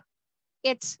creep.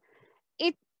 As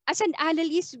an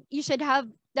analyst, you should have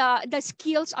the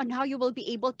skills on how you will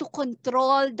be able to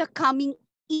control the coming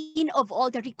in of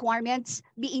all the requirements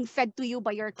being fed to you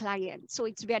by your client. So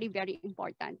it's very, very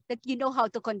important that you know how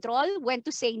to control, when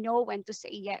to say no, when to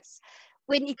say yes,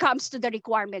 when it comes to the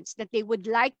requirements that they would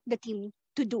like the team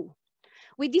to do.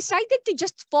 we decided to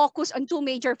just focus on two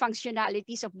major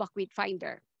functionalities of Buckwheat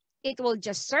Finder. It will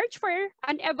just search for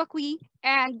an evacuee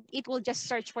and it will just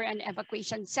search for an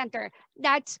evacuation center.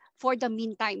 That's for the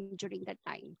meantime during that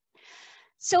time.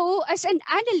 So as an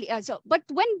analyst, but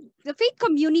when the faith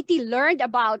community learned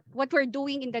about what we're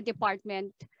doing in the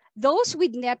department, those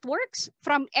with networks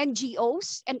from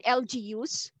NGOs and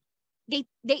LGUs,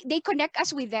 they connect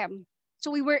us with them. So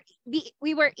we were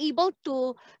able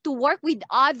to work with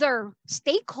other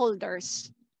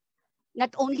stakeholders, not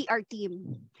only our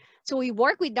team. So we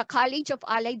work with the College of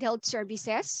Allied Health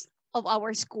Services of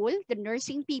our school, the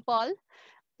nursing people.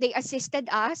 They assisted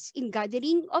us in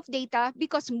gathering of data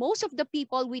because most of the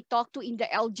people we talk to in the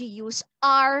LGUs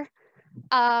are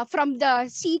from the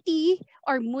city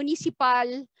or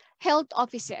municipal health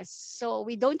offices. So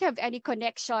we don't have any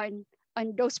connection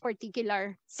on those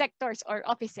particular sectors or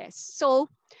offices. So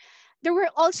there were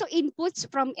also inputs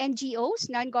from NGOs,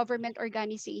 non-government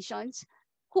organizations,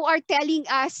 who are telling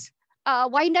us,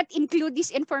 why not include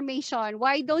this information?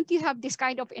 Why don't you have this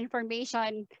kind of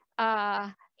information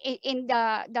in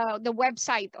the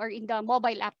website or in the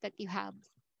mobile app that you have?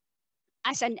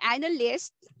 As an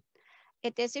analyst,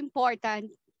 it is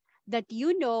important that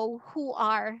you know who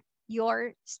are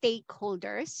your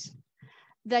stakeholders,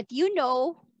 that you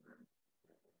know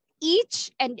each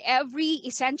and every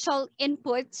essential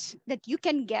inputs that you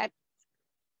can get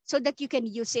so that you can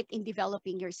use it in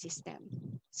developing your system.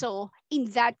 So in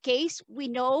that case, we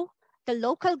know the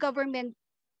local government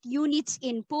units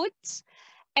inputs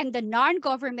and the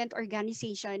non-government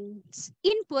organizations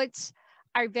inputs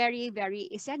are very, very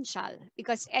essential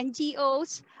because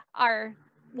NGOs are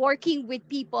working with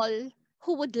people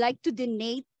who would like to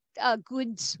donate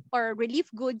goods or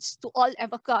relief goods to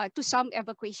to some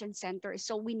evacuation centers.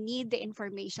 So we need the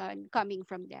information coming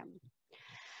from them.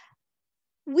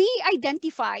 We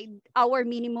identified our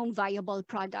minimum viable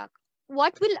product.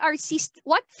 What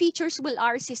features will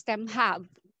our system have?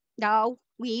 Now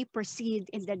we proceed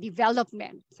in the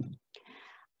development.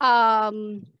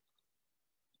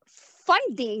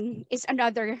 Funding is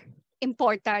another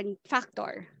important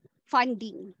factor.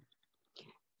 Funding.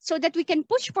 So that we can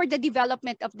push for the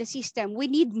development of the system, we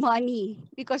need money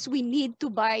because we need to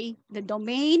buy the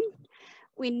domain.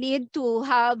 We need to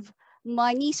have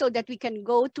money so that we can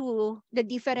go to the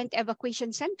different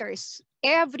evacuation centers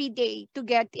every day to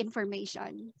get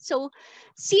information. So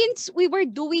since we were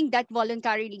doing that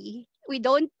voluntarily, we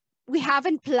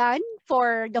haven't planned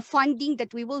for the funding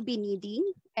that we will be needing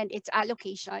and its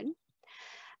allocation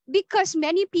because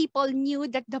many people knew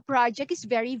that the project is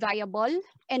very viable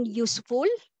and useful.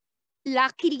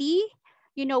 Luckily,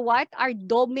 you know what? Our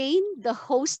domain, the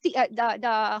hosting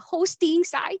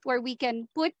site where we can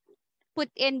put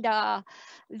in the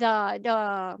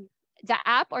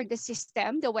app or the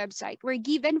system, the website, were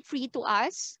given free to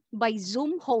us by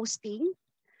Zoom hosting.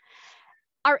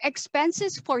 Our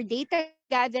expenses for data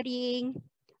gathering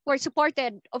were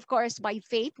supported, of course, by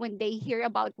Faith when they hear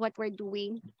about what we're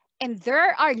doing. And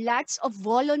there are lots of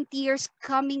volunteers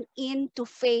coming into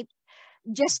Faith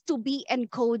just to be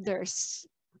encoders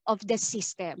of the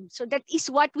system. So that is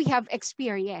what we have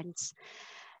experienced.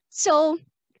 So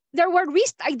there were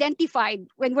risks identified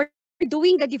when we're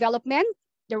doing the development.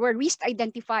 There were risks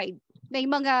identified. May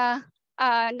mga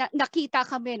nakita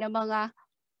kami na mga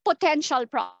potential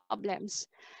problems.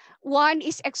 One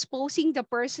is exposing the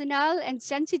personal and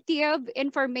sensitive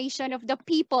information of the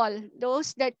people,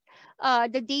 those that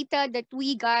the data that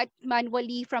we got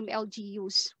manually from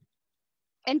LGUs.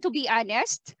 And to be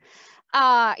honest,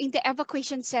 in the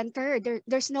evacuation center,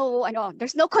 there's no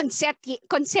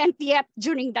consent yet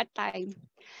during that time.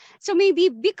 So maybe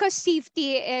because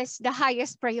safety is the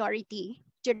highest priority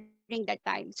during that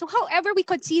time. So however, we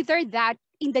consider that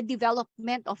in the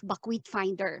development of Buckwheat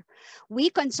Finder.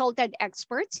 We consulted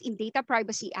experts in Data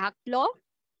Privacy Act law.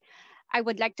 I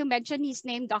would like to mention his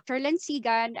name, Dr.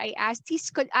 Lansigan. I asked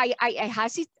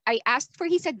for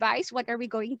his advice. What are we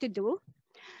going to do?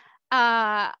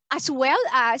 As well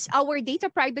as our Data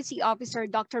Privacy Officer,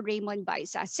 Dr. Raymond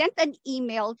Baisa, sent an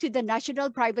email to the National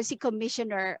Privacy Commission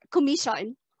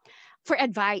for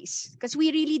advice because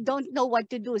we really don't know what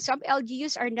to do. Some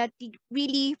LGUs are not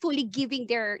really fully giving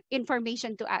their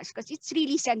information to us because it's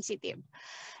really sensitive.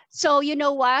 So you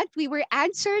know what? We were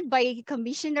answered by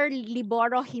Commissioner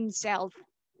Liboro himself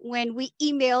when we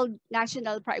emailed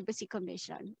National Privacy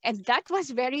Commission. And that was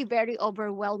very, very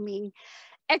overwhelming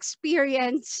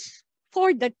experience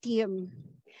for the team.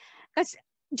 Because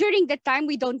during the time,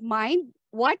 we don't mind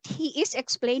what he is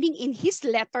explaining in his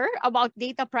letter about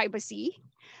data privacy.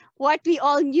 What we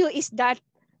all knew is that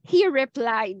he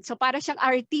replied. So para siyang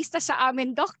artista sa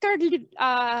amin,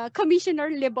 Commissioner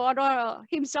Liboro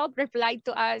himself replied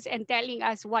to us and telling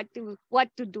us what to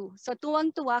do. So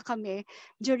tuwang-tuwa kami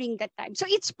during that time. So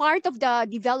it's part of the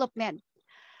development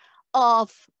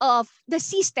of the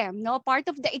system, no? Part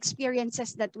of the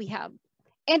experiences that we have.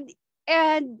 And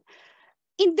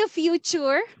in the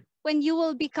future, when you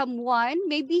will become one,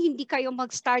 maybe hindi kayo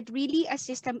mag-start really as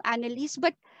system analyst,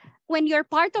 but when you're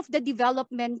part of the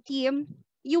development team,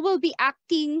 you will be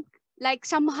acting like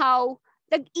somehow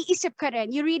nag-iisip ka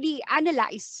rin. You really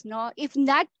analyze, no? If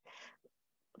not,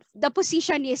 the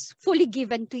position is fully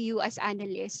given to you as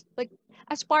analyst. But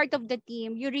as part of the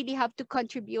team, you really have to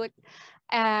contribute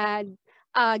and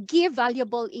give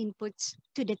valuable inputs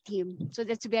to the team. So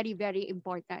that's very, very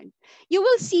important. You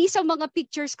will see sa mga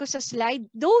pictures ko sa slide,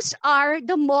 those are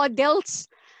the models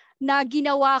na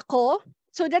ginawa ko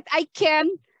so that I can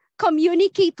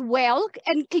communicate well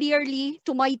and clearly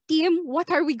to my team,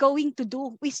 what are we going to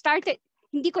do? We started,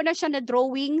 hindi ko na siya na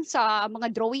drawing sa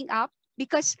mga drawing app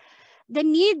because the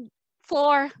need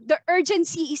for the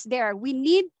urgency is there. We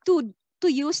need to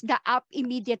use the app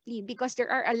immediately because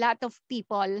there are a lot of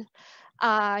people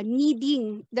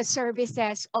needing the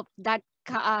services of that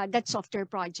software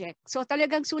project. So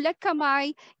talagang sulat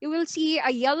kamay, you will see a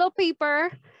yellow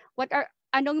paper,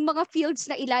 anong mga fields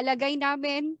na ilalagay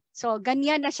namin. So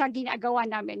ganyan na siya ginagawa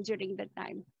namin during that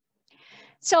time.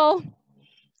 So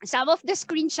some of the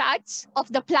screenshots of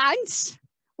the plans,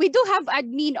 we do have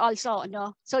admin also,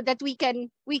 no? So that we can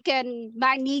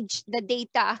manage the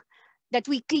data that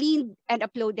we cleaned and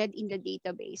uploaded in the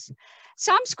database.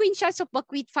 Some screenshots of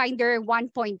Buckwheat Finder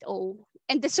 1.0,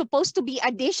 and the supposed to be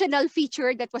additional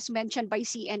feature that was mentioned by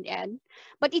CNN,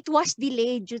 but it was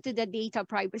delayed due to the Data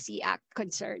Privacy Act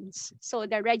concerns. So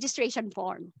the registration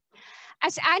form.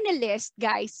 As analysts,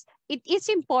 guys, it is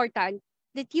important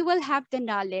that you will have the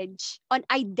knowledge on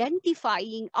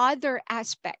identifying other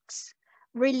aspects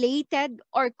related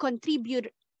or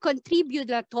contributory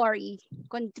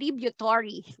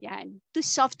yan, to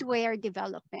software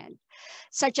development,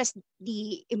 such as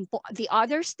the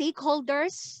other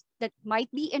stakeholders that might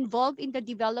be involved in the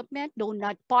development, though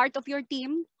not part of your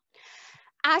team,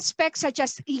 aspects such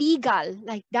as legal,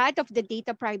 like that of the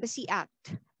Data Privacy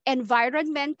Act,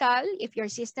 environmental, if your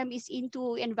system is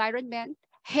into environment,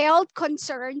 health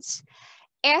concerns,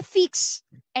 ethics,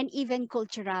 and even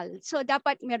cultural. So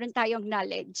dapat meron tayong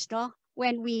knowledge, no?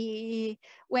 When we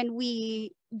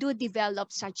do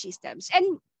develop such systems.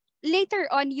 And later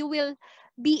on, you will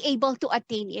be able to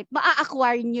attain it.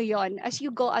 Ma-acquire nyo yon as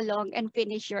you go along and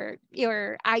finish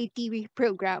your IT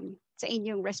program sa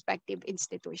inyong respective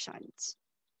institutions.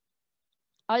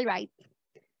 All right.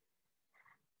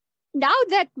 Now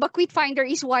that Buckwheat Finder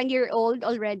is 1 year old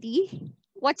already,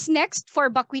 what's next for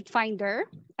Buckwheat Finder?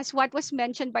 As what was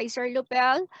mentioned by Sir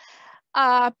Lupel,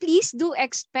 please do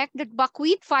expect that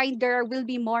Buckwheat Finder will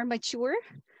be more mature.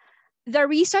 The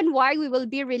reason why we will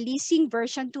be releasing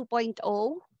version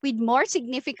 2.0 with more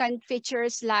significant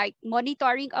features like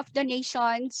monitoring of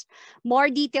donations, more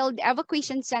detailed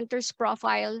evacuation centers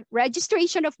profile,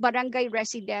 registration of barangay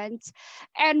residents,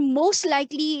 and most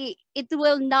likely it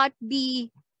will not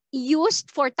be used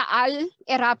for Taal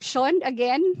eruption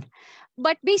again,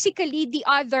 but basically the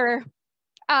other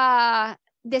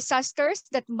disasters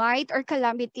that might, or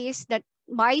calamities that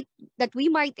we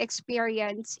might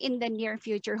experience in the near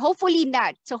future. Hopefully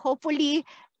not. So hopefully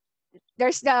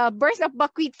there's the birth of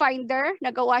Buckwheat Finder.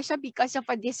 Nagawa siya because of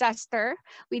a disaster.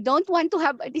 We don't want to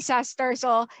have a disaster,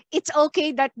 so it's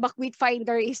okay that Buckwheat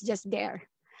Finder is just there.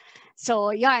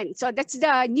 So yan. So that's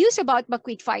the news about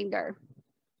Buckwheat Finder.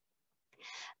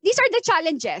 These are the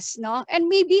challenges, no? And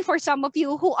maybe for some of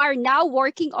you who are now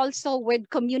working also with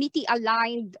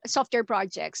community-aligned software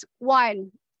projects,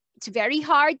 one, it's very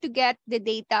hard to get the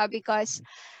data because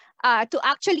to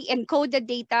actually encode the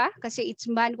data, kasi it's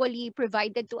manually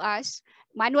provided to us,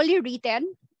 manually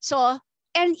written. So,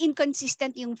 and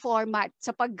inconsistent yung format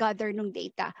sa pag-gather ng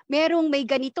data. May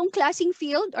ganitong klaseng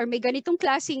field or may ganitong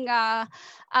klaseng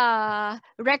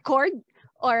record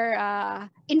or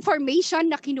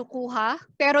information na kinukuha,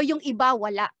 pero yung iba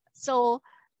wala. So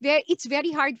it's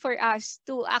very hard for us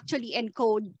to actually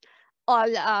encode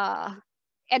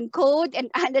and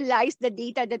analyze the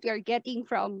data that we are getting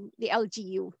from the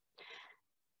LGU.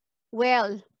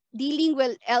 Well, dealing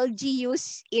with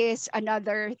LGUs is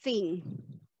another thing.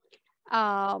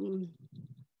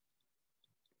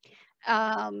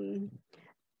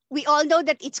 We all know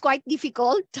that it's quite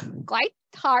difficult, quite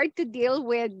hard to deal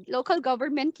with local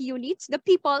government units,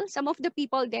 some of the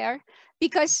people there,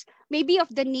 because maybe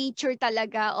of the nature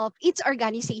talaga of its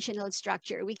organizational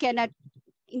structure. We cannot,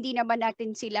 hindi naman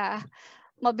natin sila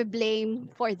mabiblame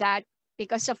for that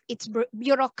because of its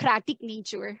bureaucratic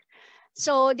nature.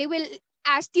 So they will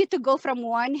ask you to go from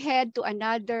one head to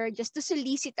another just to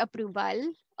solicit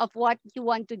approval of what you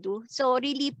want to do. So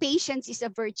really, patience is a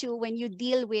virtue when you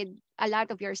deal with a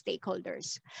lot of your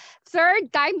stakeholders.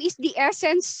 Third, time is the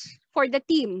essence for the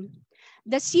team.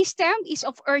 The system is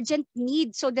of urgent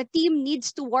need, so the team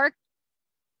needs to work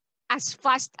as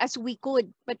fast as we could,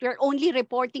 but we're only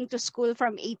reporting to school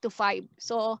from 8 to 5.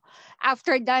 So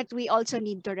after that, we also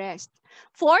need to rest.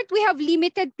 Fourth, we have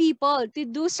limited people to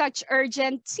do such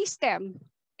urgent system.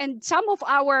 And some of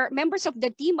our members of the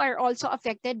team are also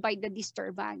affected by the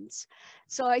disturbance.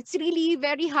 So it's really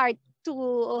very hard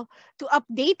to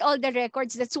update all the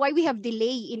records. That's why we have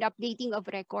delay in updating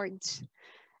of records.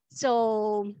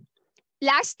 So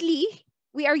lastly,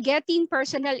 we are getting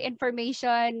personal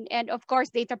information, and of course,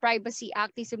 Data Privacy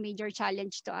Act is a major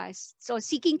challenge to us. So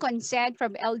seeking consent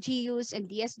from LGUs and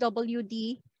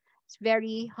DSWD is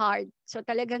very hard. So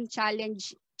talagang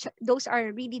challenge, those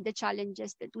are really the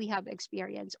challenges that we have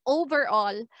experienced.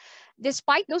 Overall,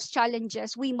 despite those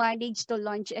challenges, we managed to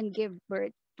launch and give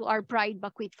birth to our Pride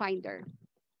Bakwit Finder.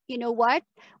 You know what?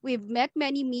 We've met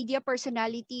many media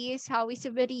personalities, Howie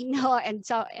Severino and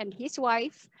his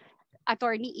wife,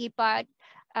 Attorney Ipat,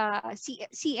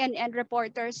 CNN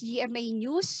reporters, GMA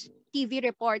News, TV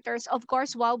reporters, of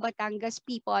course, Wow Batangas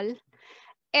people.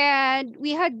 And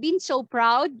we had been so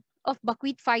proud of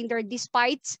Bakwit Finder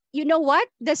despite, you know what?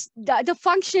 The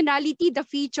functionality, the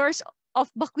features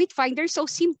of Bakwit Finder so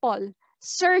simple.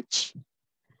 Search.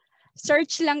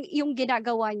 Search lang yung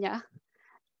ginagawa niya.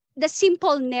 The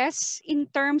simpleness in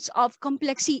terms of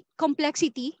complexity,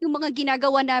 yung mga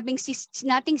ginagawa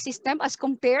nating system as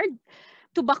compared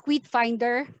to Bakwit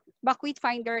Finder. Bakwit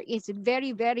Finder is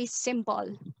very, very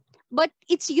simple. But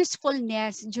its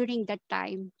usefulness during that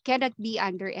time cannot be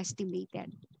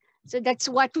underestimated. So that's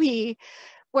what we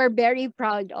were very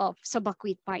proud of sa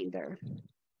Bakwit Finder.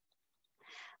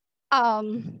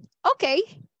 Okay,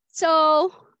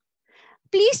 so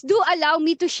please do allow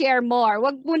me to share more.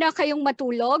 Wag muna kayong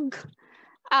matulog.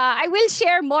 I will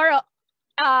share more,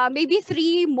 maybe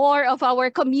 3 more of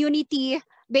our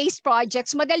community-based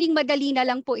projects. Madaling-madali na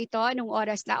lang po ito. Anong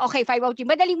oras na? Okay, 5:03.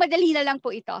 Madaling-madali na lang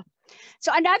po ito.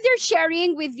 So another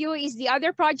sharing with you is the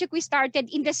other project we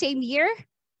started in the same year.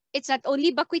 It's not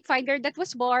only Bakwit Finder that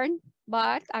was born,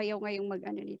 but ayaw ngayong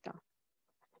mag-ano nito.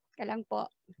 Kalang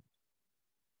po.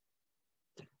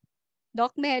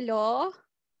 Doc Melo?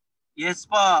 Yes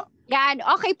po. Yan,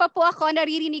 okay pa po ako,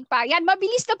 naririnig pa. Yan,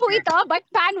 mabilis na po ito, but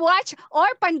Pan Watch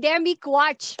or Pandemic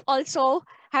Watch also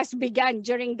has begun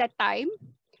during that time.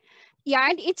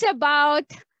 Yan, it's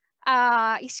about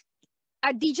a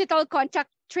digital contact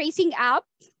tracing app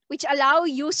which allow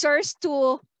users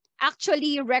to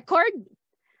actually record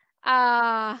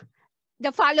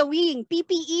the following.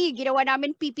 PPE, ginawa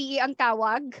namin PPE ang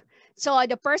tawag. So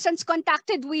the persons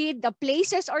contacted with, the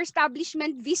places or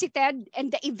establishment visited,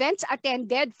 and the events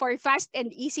attended for fast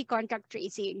and easy contact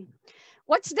tracing.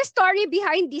 What's the story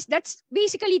behind this? That's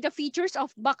basically the features of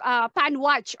Pan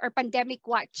Watch or Pandemic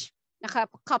Watch.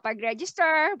 Kapag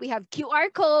register, we have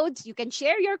QR codes. You can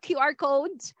share your QR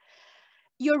codes.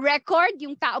 You record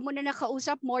yung tao mo na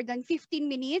nakausap more than 15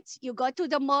 minutes. You go to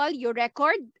the mall, you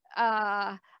record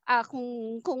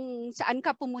kung saan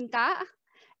ka pumunta.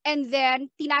 And then,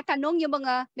 tinatanong yung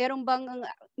mga, meron bang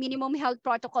minimum health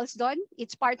protocols doon?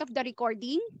 It's part of the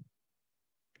recording.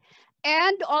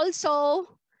 And also,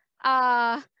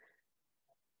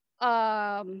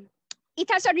 it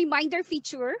has a reminder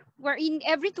feature wherein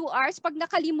every 2 hours, pag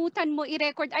nakalimutan mo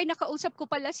i-record, ay nakausap ko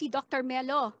pala si Dr.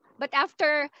 Melo. But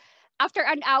after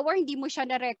an hour, hindi mo siya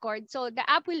na-record. So the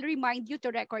app will remind you to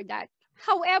record that.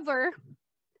 However,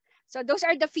 so those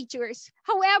are the features.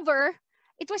 However,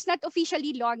 it was not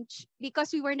officially launched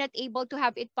because we were not able to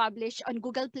have it published on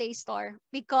Google Play Store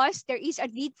because there is a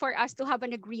need for us to have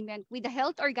an agreement with the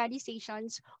health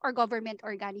organizations or government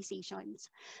organizations.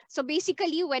 So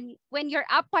basically, when your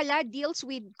app pala deals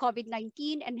with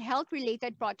COVID-19 and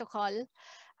health-related protocol,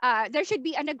 there should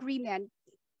be an agreement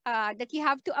that you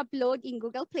have to upload in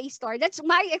Google Play Store. That's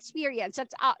my experience.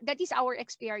 That is our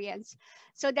experience.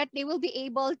 So that they will be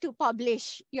able to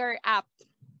publish your app.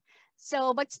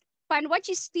 So, but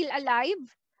PanWatch is still alive.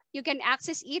 You can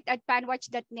access it at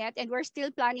panwatch.net, and we're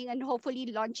still planning and hopefully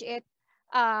launch it.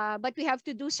 But we have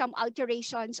to do some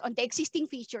alterations on the existing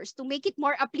features to make it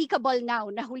more applicable now.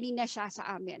 Nahuli na siya sa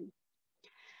amin.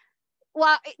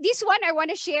 Well, this one I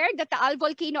want to share, the Taal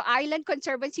Volcano Island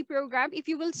Conservancy Program. If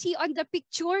you will see on the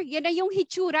picture, yan na yung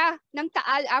hitsura ng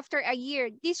Taal after a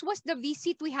year. This was the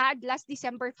visit we had last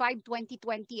December 5,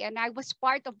 2020, and I was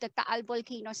part of the Taal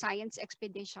Volcano Science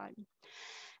Expedition.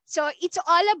 So it's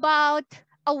all about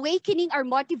awakening our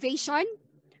motivation,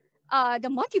 the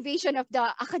motivation of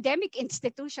the academic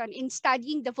institution in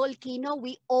studying the volcano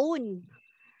we own,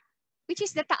 which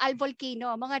is the Taal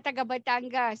volcano. Mga taga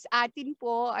Batangas, atin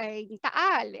po ay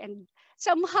Taal. And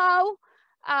somehow,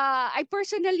 I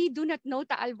personally do not know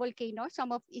Taal volcano,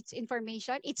 some of its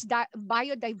information. Its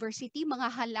biodiversity, mga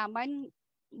halaman,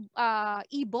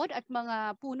 ibon at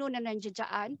mga puno na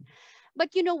nandiyan.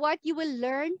 But you know what? You will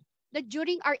learn that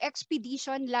during our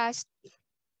expedition last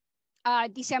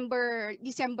December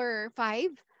 5,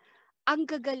 ang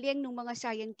gagaling ng mga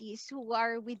scientists who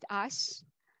are with us.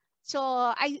 So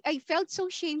I felt so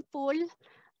shameful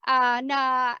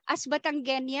na as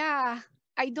Batangueña,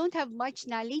 I don't have much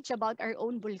knowledge about our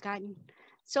own volcan.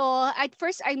 So at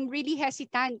first, I'm really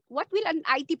hesitant. What will an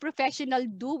IT professional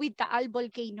do with Taal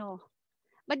volcano?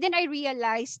 But then I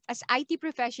realized as IT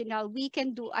professional, we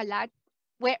can do a lot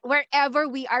wherever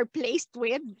we are placed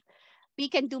with. We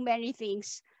can do many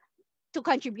things to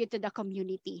contribute to the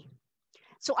community.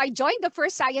 So I joined the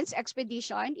first science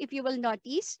expedition. If you will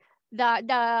notice,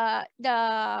 the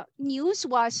news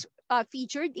was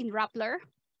featured in Rappler,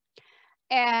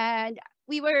 and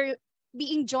we were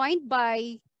being joined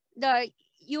by the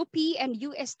UP and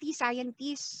UST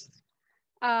scientists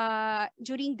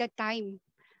during that time.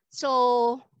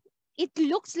 So it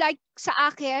looks like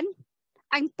sa akin,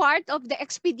 I'm part of the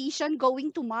expedition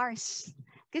going to Mars.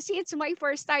 Kasi it's my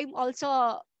first time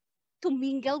also to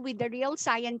mingle with the real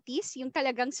scientists, yung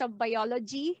talagang sa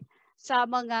biology, sa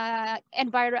mga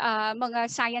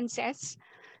mga sciences.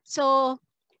 So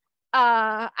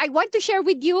I want to share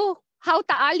with you how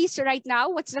Taal is right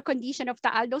now. What's the condition of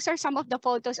Taal? Those are some of the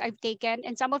photos I've taken,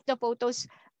 and some of the photos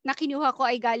na kinuha ko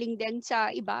ay galing din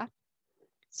sa iba.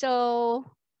 So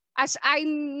as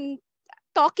I'm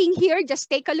talking here, just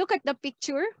take a look at the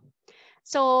picture.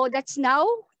 So that's now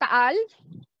Taal.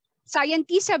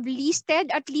 Scientists have listed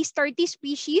at least 30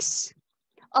 species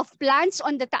of plants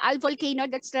on the Taal volcano.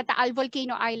 That's the Taal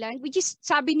volcano island, which is,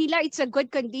 sabi nila, it's a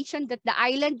good condition that the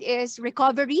island is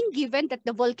recovering given that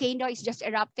the volcano is just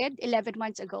erupted 11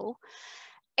 months ago.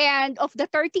 And of the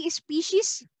 30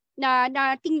 species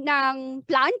ng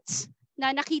plants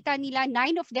na nakita nila,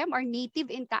 9 of them are native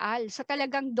in Taal. So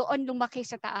talagang doon lumaki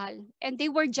sa Taal. And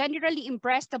they were generally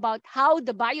impressed about how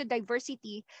the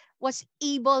biodiversity was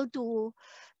able to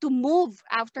move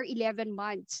after 11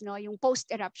 months, no, yung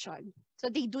post-eruption. So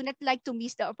they do not like to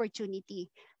miss the opportunity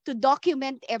to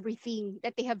document everything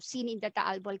that they have seen in the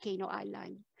Taal volcano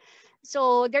island.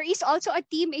 So there is also a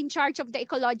team in charge of the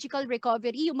ecological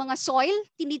recovery. Yung mga soil,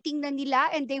 tinitingnan nila,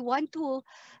 and they want to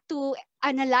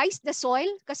analyze the soil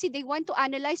kasi they want to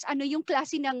analyze ano yung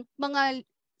klase ng mga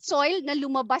soil na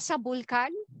lumabas sa vulkan.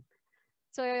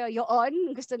 So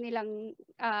yun, gusto nilang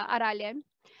aralin.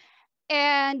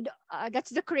 And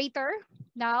that's the crater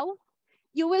now.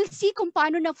 You will see kung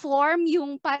paano na-form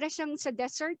yung para siyang sa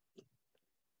desert.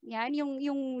 Yan,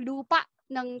 yung lupa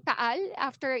ng Taal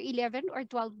after 11 or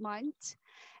 12 months.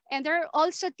 And there are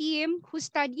also team who's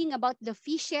studying about the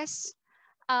fishes,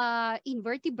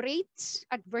 invertebrates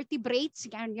at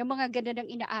vertebrates. Yan, yung mga ganun ang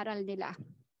inaaral nila.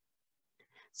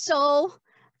 So,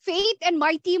 Faith and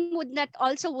my team would not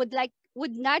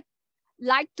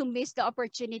like to miss the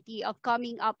opportunity of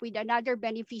coming up with another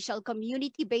beneficial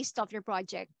community-based software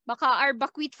project. Baka our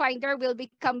buckwheat finder will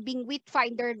become bingwheat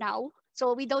finder now.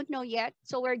 So we don't know yet.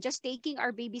 So we're just taking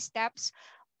our baby steps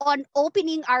on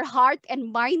opening our heart and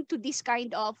mind to this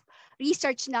kind of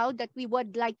research now that we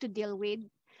would like to deal with.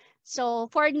 So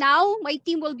for now, my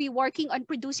team will be working on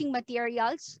producing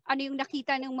materials. Ano yung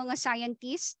nakita ng mga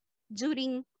scientists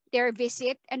during their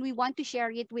visit, and we want to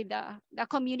share it with the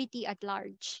community at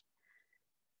large.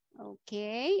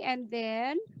 Okay, and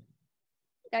then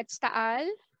that's Taal.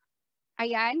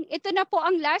 Ayan, ito na po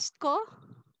ang last ko.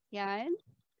 Yan.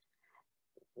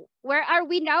 Where are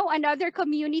we now? Another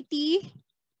community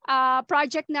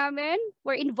project namin.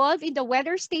 We're involved in the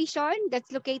weather station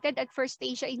that's located at First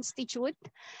Asia Institute.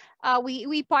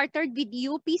 We partnered with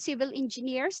UP Civil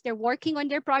Engineers. They're working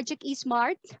on their project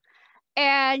eSmart.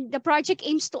 And the project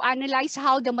aims to analyze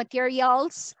how the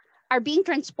materials are being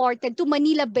transported to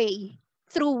Manila Bay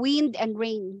through wind and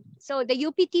rain. So the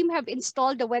UP team have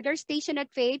installed the weather station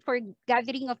at Faith for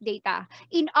gathering of data.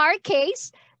 In our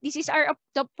case, this is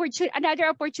another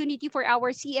opportunity for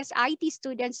our CSIT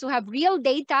students to have real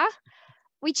data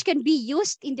which can be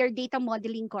used in their data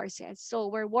modeling courses. So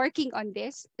we're working on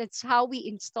this. That's how we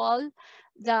install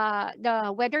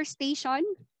the weather station.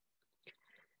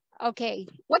 Okay,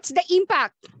 what's the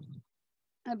impact?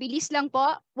 Bilis lang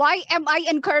po. Why am I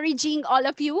encouraging all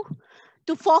of you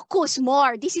to focus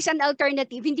more. This is an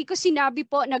alternative. Hindi ko sinabi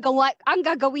po na ang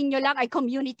gagawin nyo lang ay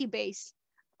community-based.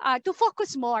 To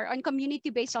focus more on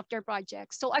community-based software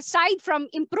projects. So aside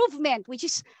from improvement, which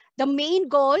is the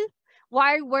main goal,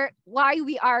 why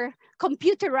we are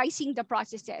computerizing the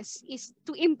processes is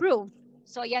to improve.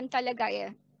 So yan talaga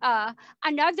eh.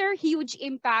 Another huge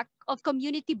impact of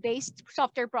community-based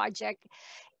software project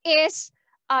is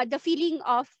the feeling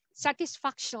of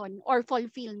satisfaction or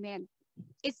fulfillment.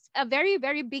 It's a very,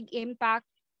 very big impact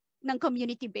ng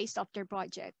community-based software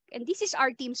project. And this is our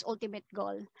team's ultimate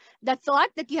goal. The thought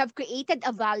that you have created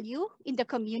a value in the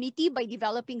community by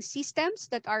developing systems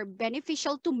that are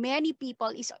beneficial to many people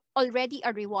is already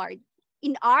a reward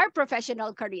in our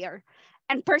professional career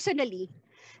and personally.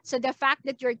 So the fact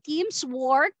that your team's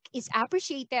work is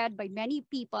appreciated by many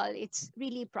people, it's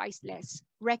really priceless.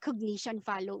 Recognition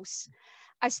follows.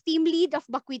 As team lead of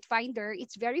Buckwheat Finder,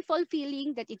 it's very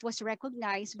fulfilling that it was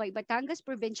recognized by Batangas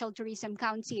Provincial Tourism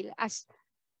Council as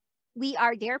we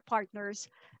are their partner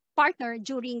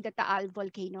during the Taal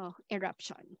volcano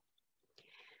eruption.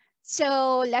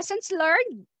 So lessons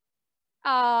learned.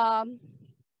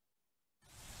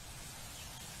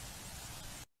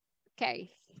 Okay,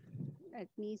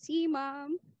 let me see,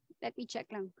 ma'am. Let me check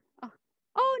lang.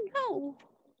 Oh no.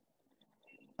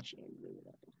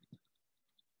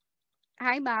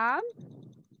 Hi, ma'am.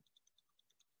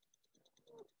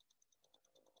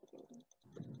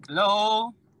 Hello.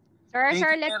 Sir, Thank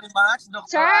sir, you very much, Dr.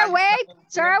 Sir, Alice. wait.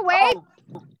 Sir, wait.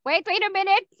 Oh, Wait a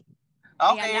minute.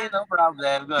 okay, no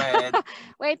problem. Go ahead.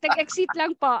 Wait, nag-exit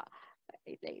lang po.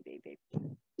 Wait.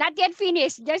 Not yet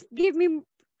finished. Just give me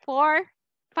 5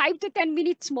 to 10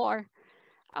 minutes more.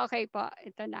 Okay po,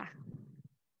 ito na.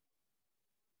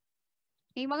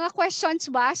 May mga questions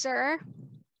ba, sir?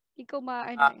 Hindi ko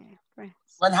 100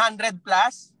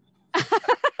 plus?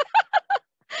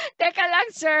 Teka lang,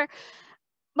 sir.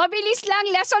 Mabilis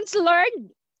lang, lessons learned.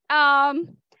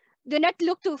 Do not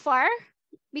look too far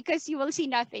because you will see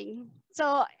nothing.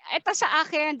 So, ito sa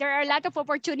akin, there are a lot of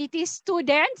opportunities.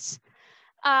 Students,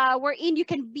 wherein you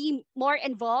can be more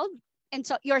involved. And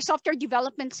so your software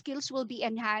development skills will be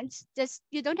enhanced. Just,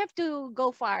 you don't have to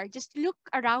go far. Just look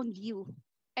around you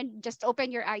and just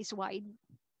open your eyes wide.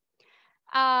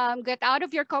 Get out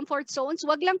of your comfort zones.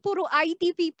 Wag lang puro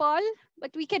IT people,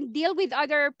 but we can deal with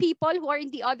other people who are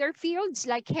in the other fields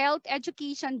like health,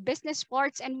 education, business,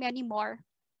 sports, and many more.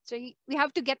 So we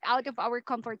have to get out of our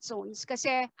comfort zones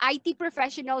kasi IT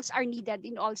professionals are needed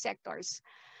in all sectors.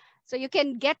 So you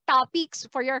can get topics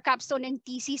for your capstone and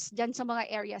thesis dyan sa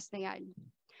mga areas na yan.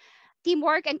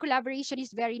 Teamwork and collaboration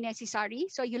is very necessary.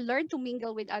 So you learn to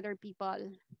mingle with other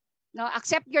people. No,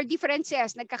 accept your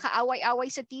differences.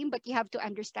 Nagkakaaway-away sa team, but you have to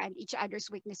understand each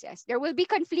other's weaknesses. There will be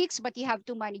conflicts, but you have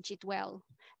to manage it well.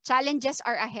 Challenges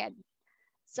are ahead.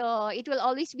 So it will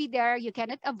always be there. You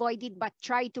cannot avoid it, but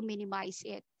try to minimize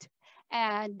it.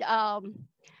 And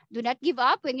do not give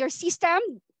up when your system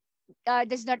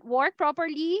does not work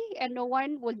properly and no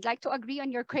one would like to agree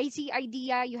on your crazy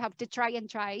idea. You have to try and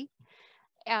try.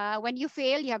 When you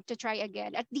fail, you have to try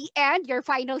again. At the end, your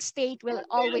final state will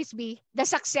always be the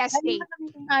success state.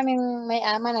 May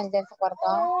ama nandiyan sa kwarto.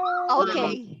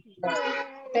 Okay.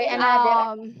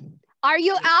 Are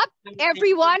you up?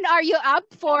 Everyone, are you up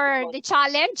for the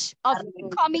challenge of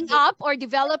coming up or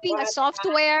developing a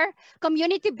software,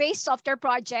 community-based software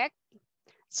project?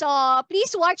 So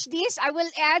please watch this. I will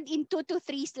add in 2 to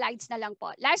 3 slides na lang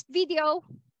po. Last video.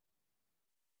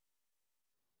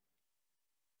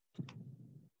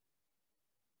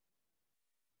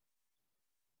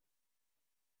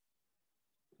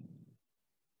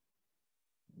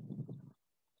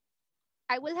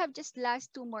 I will have just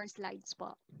last 2 more slides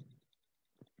po.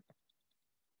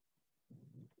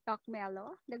 Doc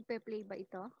Melo, nagpe-play ba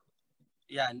ito?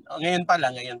 Yan. Ngayon pa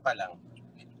lang.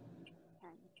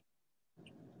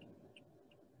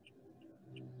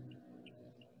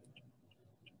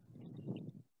 Ng PBOX ang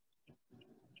Alert Level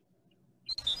 4 sa Bulkang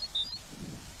Taal. Ibig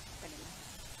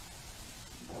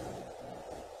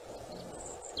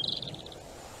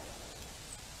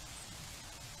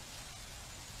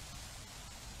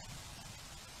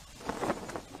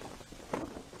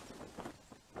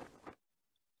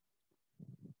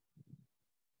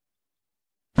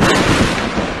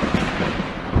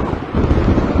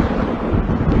Taal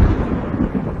volcano's sudden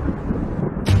eruption caught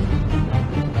thousands of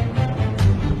residents by surprise.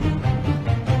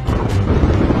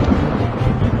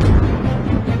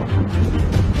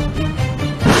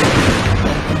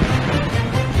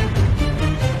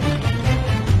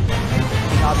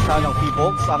 Nasa ng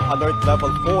PBOX ang Alert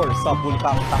Level 4 sa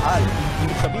Bulkang Taal.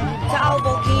 Ibig sabihin, Taal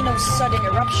volcano's sudden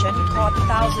eruption caught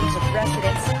thousands of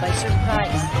residents by surprise. 4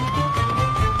 sa Bulkang Taal.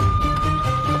 Ibig sabihin, thousands of residents by surprise.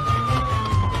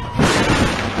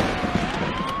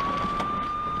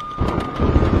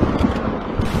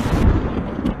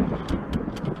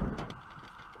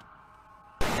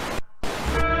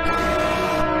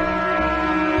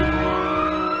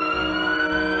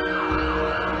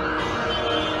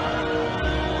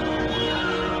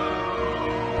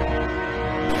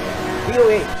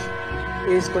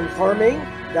 is confirming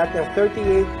that a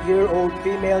 38-year-old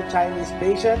female Chinese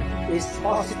patient is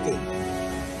positive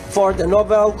for the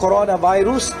novel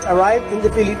coronavirus arrived in the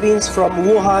Philippines from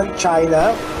Wuhan,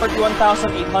 China.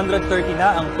 41,830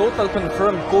 na ang total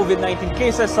confirmed COVID-19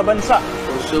 cases sa bansa.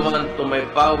 Pursuant to my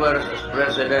powers as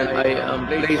President, I am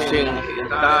placing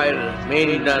the entire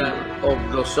mainland of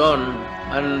Luzon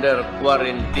under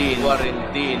quarantine.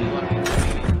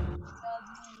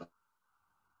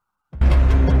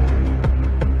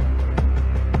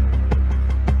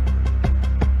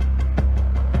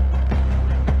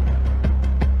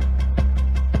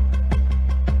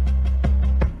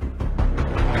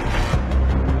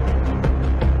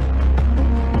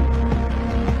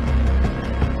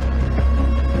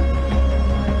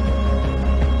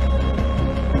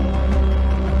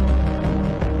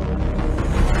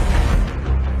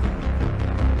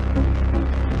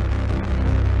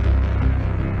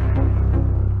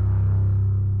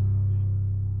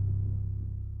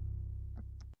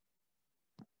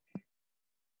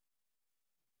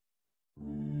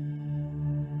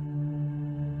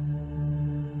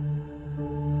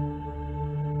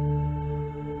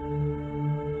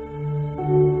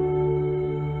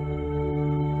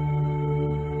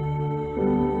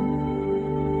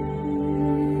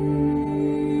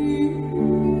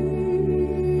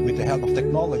 With the help of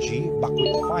technology,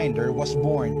 Bakwit Finder was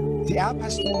born. The app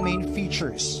has two main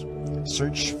features.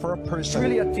 Search for a person. It's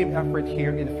really a team effort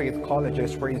here in Faith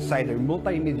Colleges. We're inside their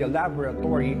multimedia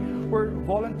laboratory where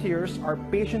volunteers are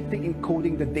patiently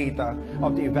encoding the data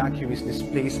of the evacuees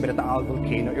displaced by the Taal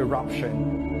volcano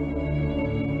eruption.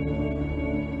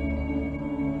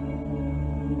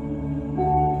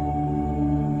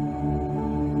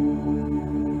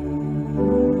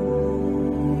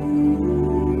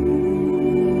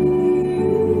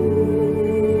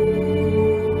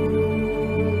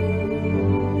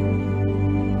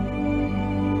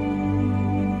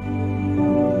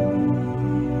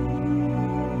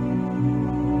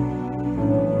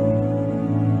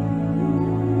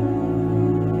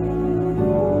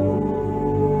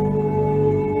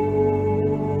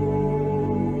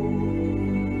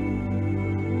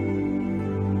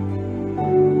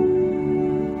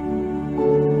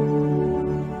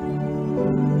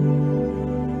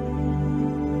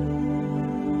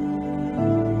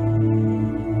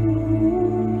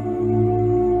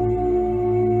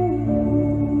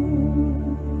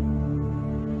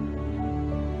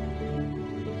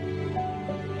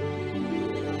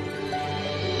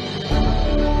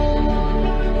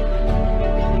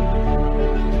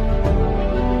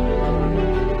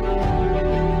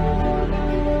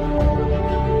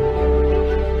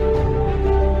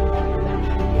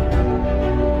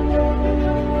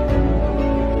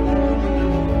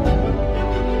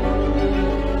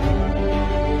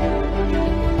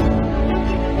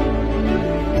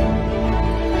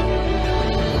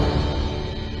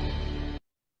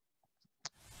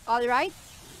 All right.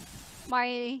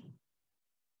 My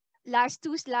last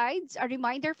two slides, a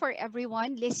reminder for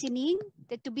everyone listening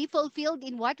that to be fulfilled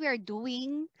in what we are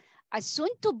doing as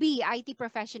soon to be IT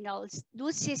professionals,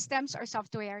 do systems or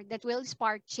software that will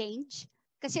spark change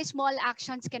kasi small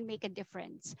actions can make a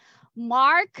difference.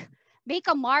 Make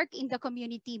a mark in the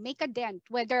community, make a dent,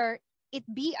 whether it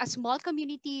be a small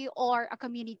community or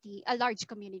a large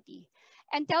community.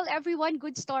 And tell everyone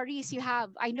good stories you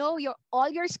have. I know all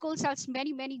your schools has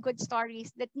many, many good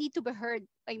stories that need to be heard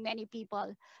by many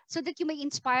people so that you may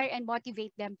inspire and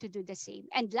motivate them to do the same.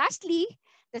 And lastly,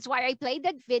 that's why I played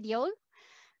that video.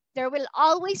 There will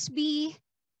always be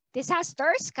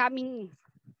disasters coming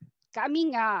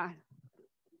in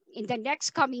the next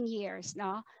coming years.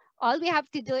 No? All we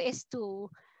have to do is to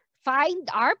find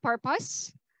our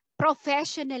purpose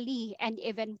professionally and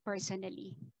even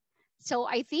personally. So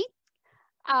I think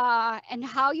and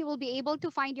how you will be able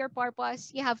to find your purpose,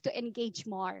 you have to engage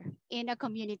more in a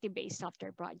community-based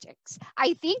software projects.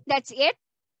 I think that's it.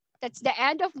 That's the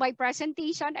end of my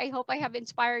presentation. I hope I have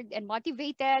inspired and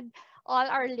motivated all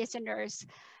our listeners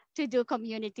to do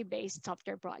community-based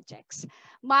software projects.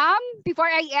 Ma'am, before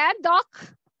I end,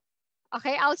 Doc,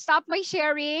 okay, I'll stop my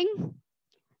sharing.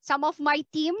 Some of my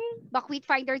team, Bakwit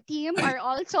Finder team, are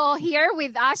also here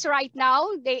with us right now.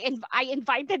 I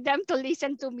invited them to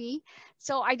listen to me.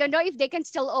 So I don't know if they can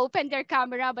still open their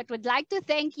camera, but would like to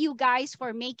thank you guys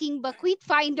for making Bakwit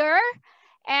Finder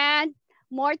and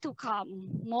more to come,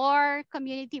 more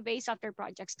community-based software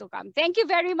projects to come. Thank you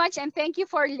very much and thank you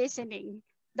for listening.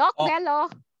 Doc Melo.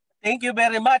 Thank you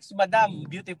very much, Madam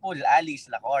Beautiful Alice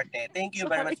Lacorte. Thank you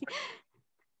very much.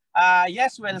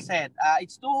 Yes, well said.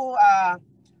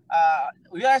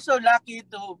 We are so lucky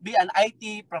to be an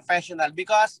IT professional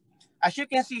because as you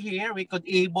can see here, we could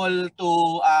able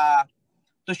to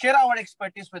share our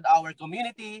expertise with our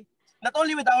community, not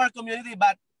only with our community,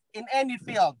 but in any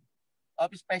field of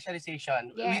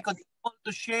specialization. Yes. We could able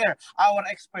to share our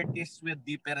expertise with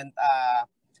different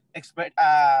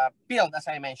field, as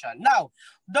I mentioned. Now,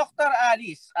 Dr.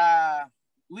 Alice,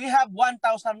 we have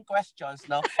 1,000 questions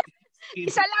now.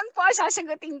 Isa lang po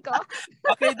sasagutin ko.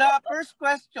 Okay, the first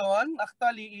question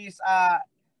actually is,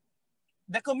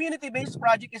 the community-based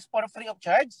project is for free of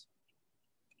charge?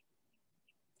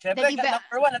 Siyempre,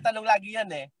 number one, natanong lagi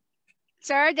yan eh.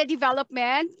 Sir, the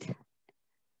development?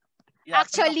 Yeah,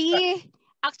 actually,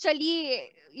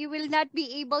 you will not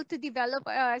be able to develop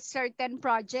a certain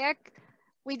project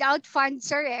without funds,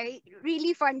 sir.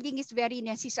 Really, funding is very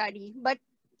necessary. But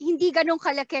hindi ganun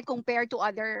kalaki compared to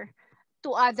other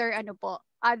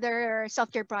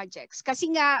software projects.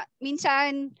 Kasi nga,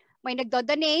 minsan may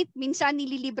nagdo-donate, minsan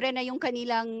nililibre na yung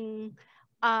kanilang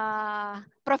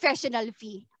professional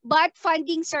fee. But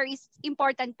funding, sir, is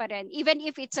important pa rin, even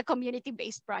if it's a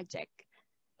community-based project.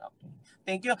 Okay.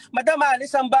 Thank you. Madam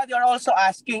Alice, somebody are also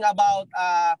asking about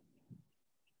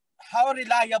how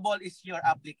reliable is your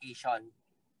application?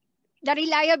 The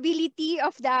reliability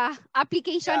of the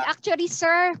application, actually,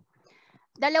 sir,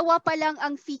 dalawa pa lang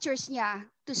ang features niya.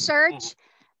 To search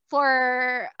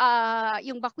for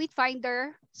yung Buckwheat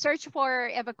Finder, search for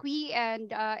evacuee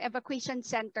and evacuation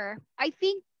center. I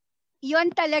think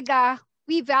yun talaga,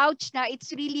 we vouch na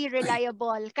it's really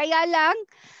reliable. Kaya lang,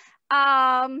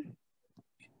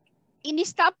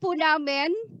 in-stop po namin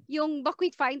yung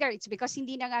Buckwheat Finder. It's because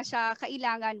hindi na nga siya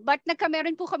kailangan. But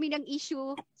nagkameron po kami ng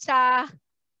issue sa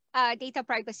Data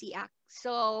Privacy Act.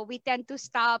 So we tend to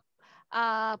stop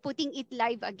putting it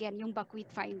live again, yung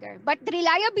Buckwheat Finder. But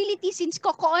reliability, since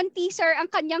kokonti, sir, ang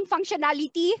kanyang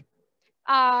functionality,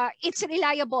 it's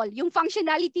reliable. Yung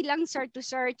functionality lang, sir, to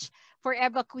search for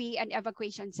evacuee and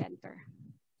evacuation center.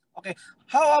 Okay.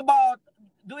 How about,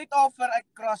 do it offer a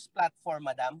cross-platform,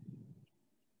 madam?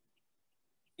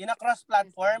 In a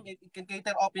cross-platform, it can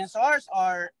cater open source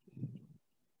or?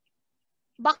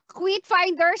 Buckwheat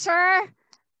Finder, sir?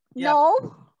 Yeah.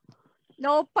 No.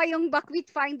 No pa yung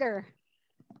Buckwheat Finder.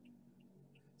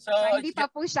 So, hindi pa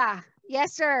po siya.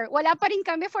 Yes, sir. Wala pa rin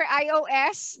kami for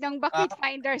iOS ng Buckwheat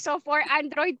Finder. So, for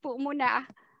Android po muna.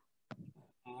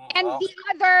 And the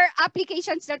other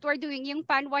applications that we're doing, yung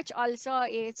PanWatch also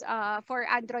is for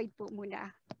Android po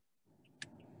muna.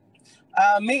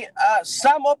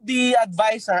 Some of the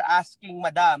advisors are asking,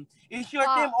 madam, is your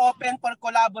team open for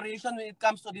collaboration when it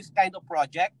comes to this kind of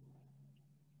project?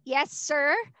 Yes,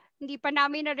 sir. Hindi pa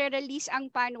namin nare-release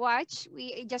ang PanWatch.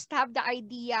 We just have the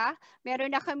idea. Meron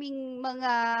na kaming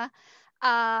mga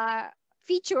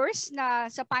features na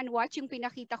sa PanWatch, yung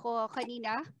pinakita ko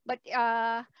kanina. But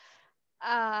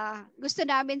gusto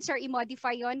namin, sir,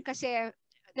 i-modify yon kasi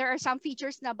there are some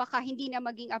features na baka hindi na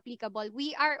maging applicable.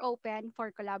 We are open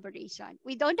for collaboration.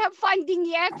 We don't have funding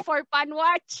yet for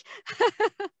PanWatch.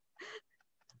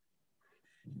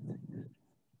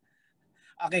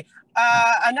 Okay.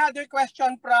 Another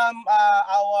question from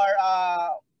our,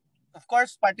 of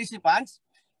course, participants.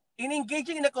 In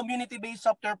engaging in a community-based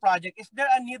software project, is there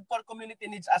a need for community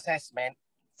needs assessment?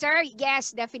 Sir,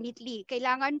 yes, definitely.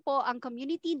 Kailangan po ang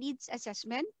community needs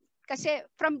assessment. Kasi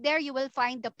from there, you will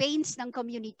find the pains ng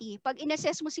community. Pag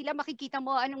in-assess mo sila, makikita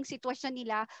mo anong sitwasyon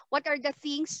nila, what are the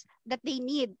things that they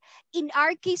need. In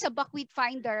our case, sa Buckwheat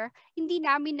Finder, hindi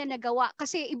namin na nagawa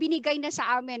kasi ibinigay na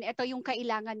sa amin, ito yung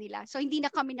kailangan nila. So hindi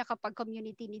na kami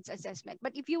nakapag-community needs assessment.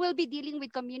 But if you will be dealing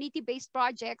with community-based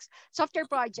projects, software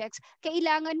projects,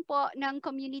 kailangan po ng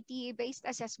community-based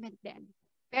assessment din.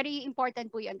 Very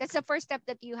important po yun. That's the first step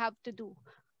that you have to do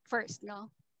first, no?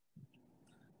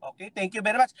 Okay, thank you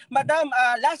very much. Madam,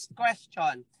 last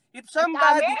question. If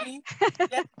somebody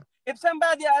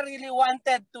really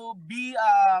wanted to be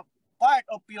part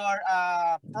of your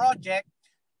project,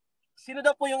 sino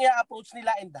daw po yung i-approach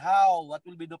nila and how? What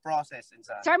will be the process?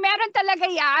 Sir, meron talaga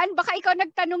yan? Baka ikaw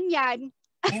nagtanong yan.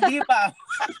 Hindi pa.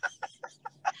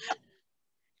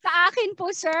 Sa akin po,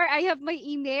 sir, I have my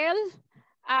email.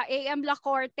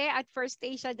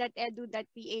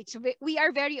 amlacorte@firstasia.edu.ph. We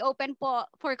are very open po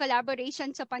for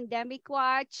collaboration sa Pandemic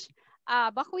Watch,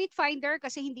 Buckwheat Finder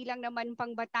kasi hindi lang naman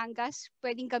pang Batangas,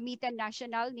 pwedeng gamitan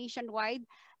nationwide.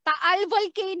 Taal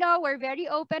Volcano, we're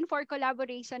very open for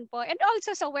collaboration po, and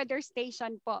also sa weather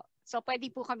station po. So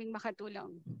pwede po kaming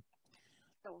makatulong.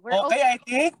 So, okay, I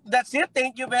think that's it.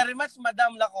 Thank you very much,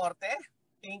 Madam Lacorte.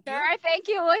 Thank you. Sir, thank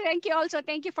you. Thank you also.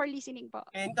 Thank you for listening po.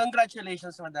 And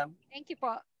congratulations, Madam. Thank you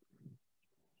po.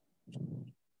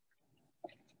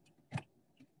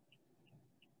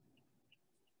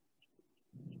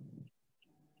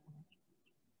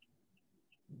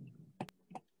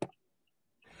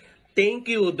 Thank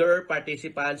you, dear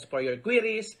participants, for your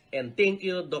queries, and thank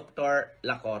you, Dr.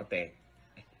 Lacorte.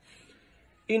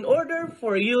 In order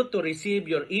for you to receive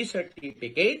your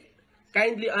e-certificate,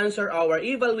 kindly answer our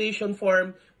evaluation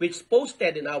form which is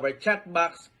posted in our chat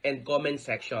box and comment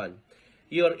section.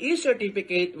 Your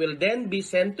e-certificate will then be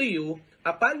sent to you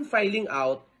upon filling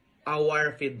out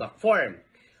our feedback form.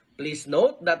 Please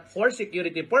note that for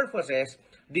security purposes,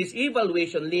 this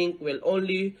evaluation link will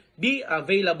only be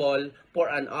available for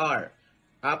an hour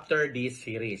after this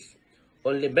series.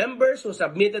 Only members who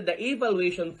submitted the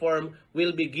evaluation form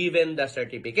will be given the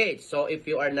certificate. So if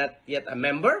you are not yet a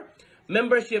member,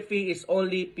 membership fee is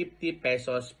only 50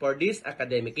 pesos for this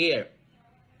academic year.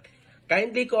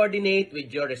 Kindly coordinate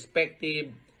with your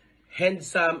respective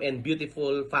handsome and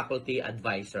beautiful faculty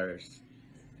advisors.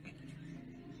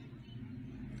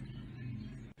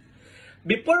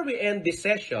 Before we end this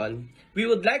session, we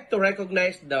would like to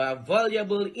recognize the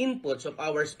valuable inputs of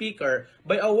our speaker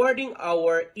by awarding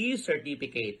our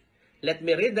e-certificate. Let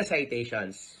me read the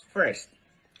citations. First,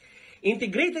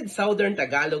 Integrated Southern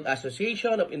Tagalog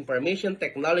Association of Information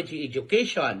Technology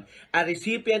Education, a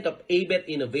recipient of ABET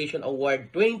Innovation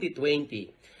Award 2020.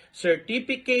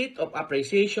 Certificate of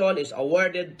Appreciation is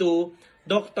awarded to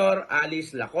Dr.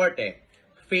 Alice Lacorte,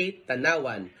 Faith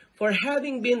Tanawan, for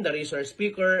having been the resource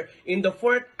speaker in the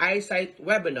 4th iSITE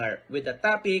webinar with the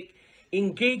topic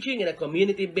Engaging in a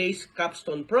Community-Based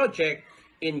Capstone Project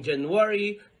in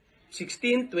January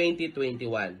 16,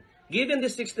 2021, given the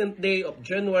 16th day of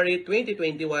January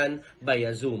 2021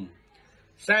 via Zoom.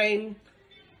 Signed,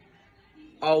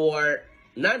 our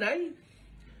nanay,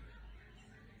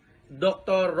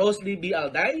 Dr. Rosalie B.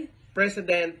 Alday,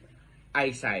 President,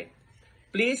 iSITE.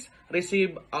 Please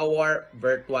receive our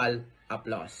virtual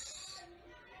applause.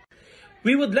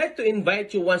 We would like to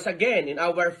invite you once again in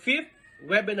our 5th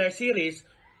webinar series,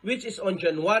 which is on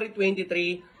January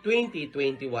 23,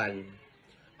 2021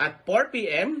 at 4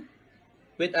 p.m.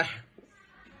 with a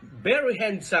very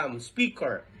handsome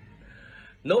speaker,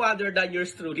 no other than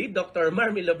yours truly, Dr.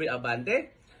 Marmelo B.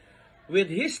 Abante, with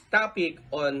his topic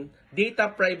on data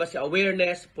privacy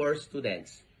awareness for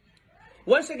students.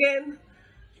 Once again,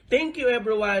 thank you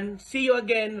everyone. See you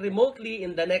again remotely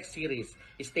in the next series.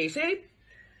 Stay safe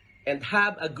and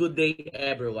have a good day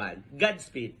everyone.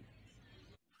 Godspeed.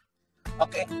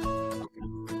 Okay.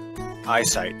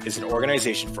 iSITE is an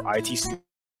organization for IT students.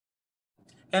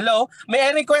 Hello. May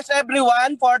I request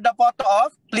everyone for the photo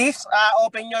off? Please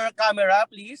open your camera,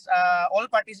 please. All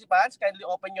participants, kindly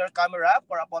open your camera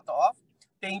for a photo off.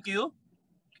 Thank you.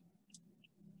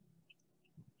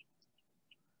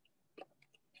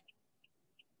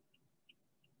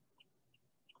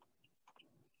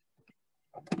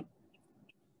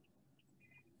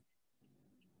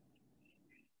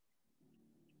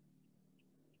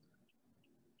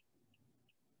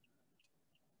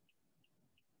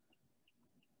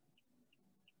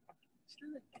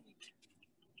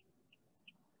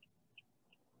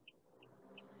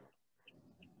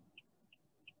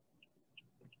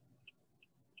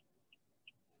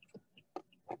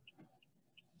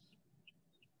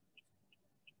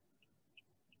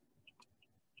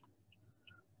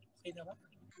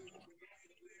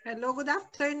 Hello, good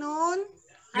afternoon.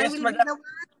 Yes,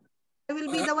 I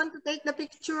will be the one to take the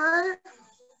picture.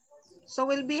 So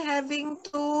we'll be having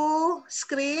 2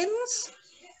 screens.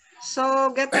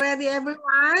 So get ready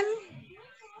everyone.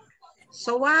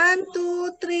 So 1,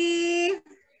 2, 3.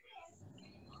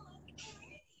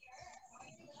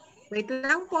 Wait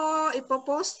lang po,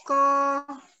 ipopost ko.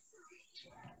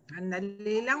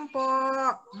 Andali lang po.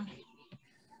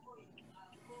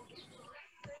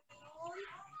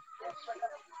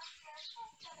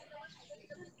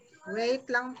 Wait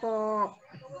lang po.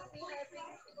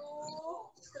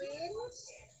 Screens.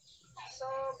 So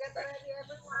get ready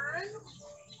everyone.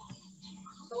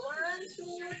 So 1,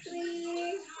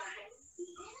 2,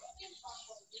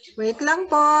 3. Wait lang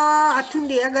po at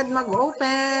hindi agad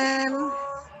mag-open.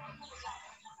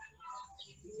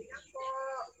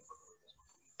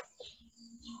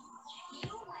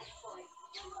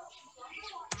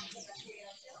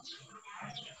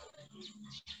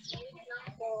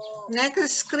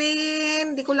 Next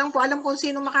screen. Di ko lang po alam kung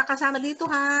sino makakasama dito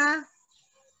ha.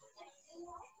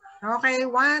 Okay,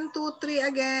 1, 2, 3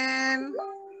 again.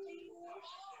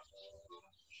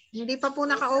 Hindi pa po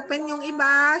naka-open yung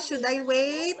iba. Should I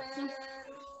wait?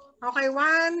 Okay,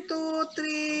 1, 2,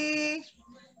 3.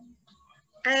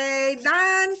 Okay,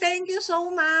 done. Thank you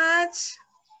so much.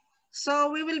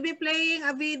 So we will be playing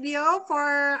a video for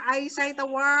iSITE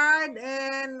Award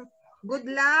and good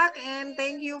luck and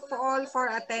thank you for all for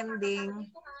attending.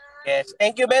 Yes,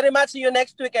 thank you very much. See you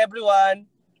next week, everyone.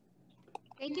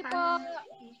 Thank you po.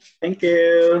 Thank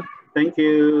you. Thank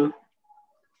you.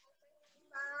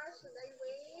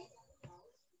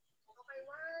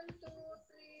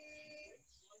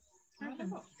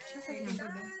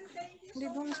 Hindi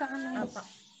doon sa ano.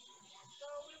 So,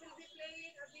 we will be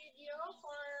playing a video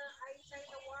for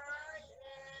iSITE Award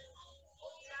and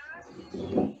last,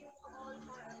 thank you all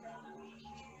for attending.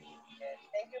 Yes,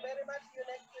 thank you very much. See you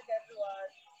next week,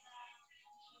 everyone.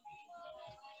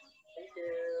 Thank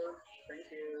you. Thank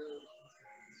you.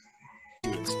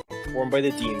 Students formed by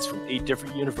the deans from 8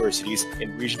 different universities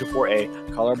in Region 4A,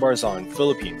 Calabarzon,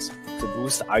 Philippines, to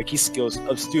boost the IT skills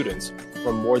of students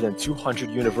from more than 200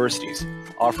 universities,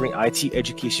 offering IT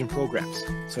education programs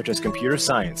such as computer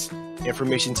science,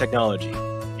 information technology,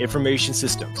 information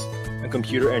systems, and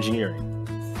computer engineering.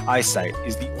 iSITE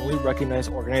is the only recognized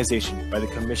organization by the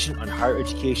Commission on Higher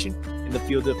Education in the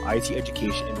field of IT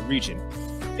education in the region.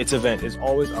 Its event is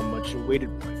always a much-awaited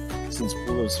one, since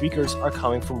pool of speakers are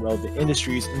coming from relevant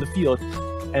industries in the field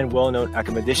and well-known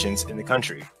academicians in the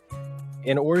country.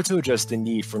 In order to address the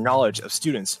need for knowledge of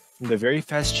students from the very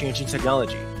fast-changing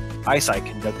technology, iSITE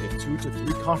conducted 2 to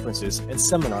 3 conferences and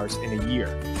seminars in a year,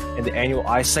 and the annual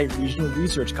iSITE Regional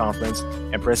Research Conference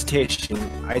and Presentation,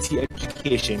 IT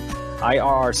Education,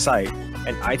 IRR Site,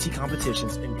 and IT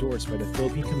competitions endorsed by the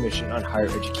Philippine Commission on Higher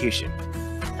Education.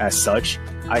 As such,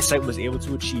 iSITE was able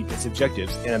to achieve its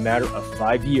objectives in a matter of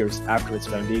 5 years after its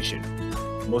foundation.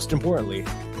 Most importantly,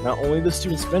 not only the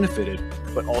students benefited,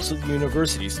 but also the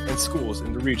universities and schools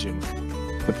in the region.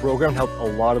 The program helped a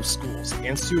lot of schools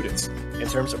and students in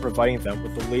terms of providing them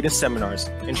with the latest seminars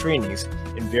and trainings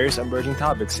in various emerging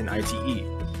topics in ITE.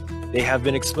 They have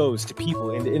been exposed to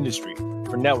people in the industry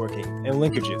for networking and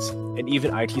linkages, and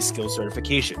even IT skills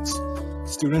certifications.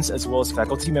 Students as well as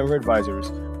faculty member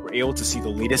advisors were able to see the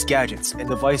latest gadgets and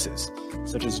devices,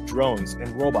 such as drones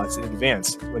and robots in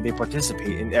advance when they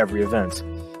participate in every event.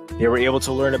 They were able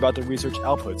to learn about the research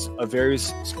outputs of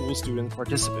various school student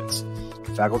participants.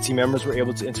 Faculty members were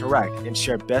able to interact and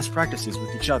share best practices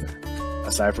with each other.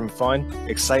 Aside from fun,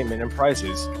 excitement, and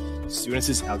prizes,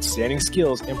 students' outstanding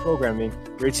skills in programming,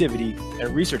 creativity,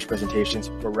 and research presentations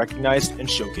were recognized and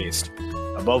showcased.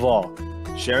 Above all,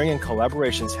 sharing and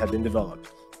collaborations have been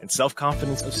developed, and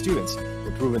self-confidence of students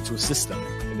were proven to assist them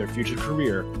in their future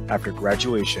career after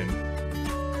graduation.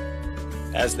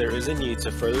 As there is a need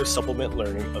to further supplement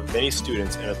learning of many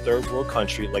students in a third world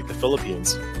country like the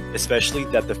Philippines, especially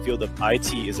that the field of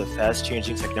IT is a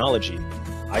fast-changing technology,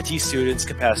 IT Students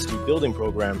Capacity Building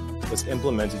Program was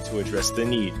implemented to address the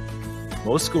need.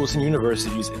 Most schools and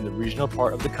universities in the regional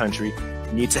part of the country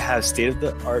need to have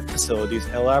state-of-the-art facilities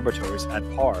and laboratories at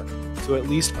par to at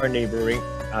least our neighboring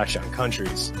ASEAN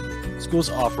countries. Schools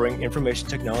offering information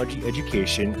technology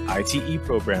education (ITE)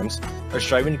 programs are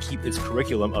striving to keep its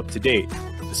curriculum up to date,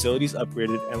 facilities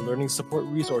upgraded, and learning support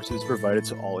resources provided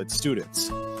to all its students.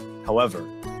 However,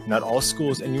 not all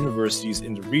schools and universities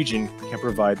in the region can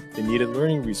provide the needed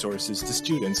learning resources to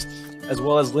students, as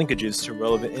well as linkages to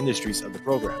relevant industries of the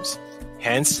programs.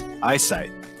 Hence,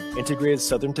 iSITE, Integrated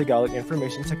Southern Tagalog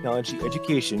Information Technology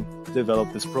Education,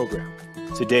 developed this program.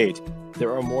 To date,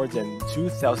 there are more than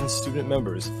 2,000 student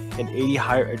members and 80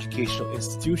 higher educational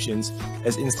institutions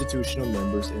as institutional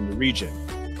members in the region.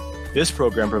 This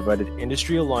program provided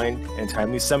industry-aligned and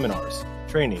timely seminars,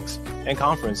 trainings, and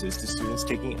conferences to students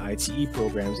taking ITE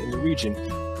programs in the region,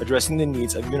 addressing the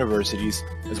needs of universities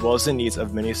as well as the needs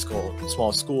of many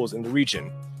small schools in the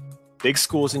region. Big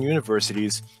schools and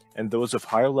universities, and those with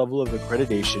higher level of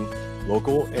accreditation,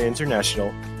 local and international,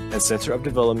 and Center of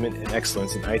Development and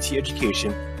Excellence in IT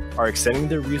Education, are extending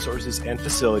their resources and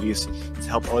facilities to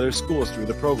help other schools through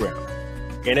the program.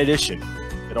 In addition,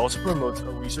 it also promotes a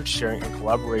research sharing and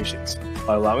collaborations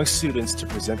by allowing students to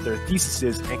present their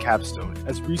theses and capstone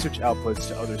as research outputs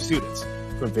to other students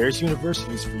from various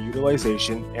universities for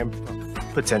utilization and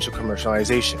potential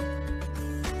commercialization.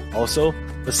 Also,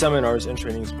 the seminars and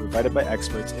trainings provided by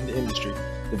experts in the industry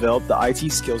develop the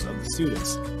IT skills of the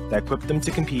students that equip them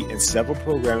to compete in several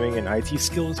programming and IT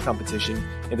skills competition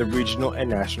in the regional and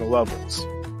national levels.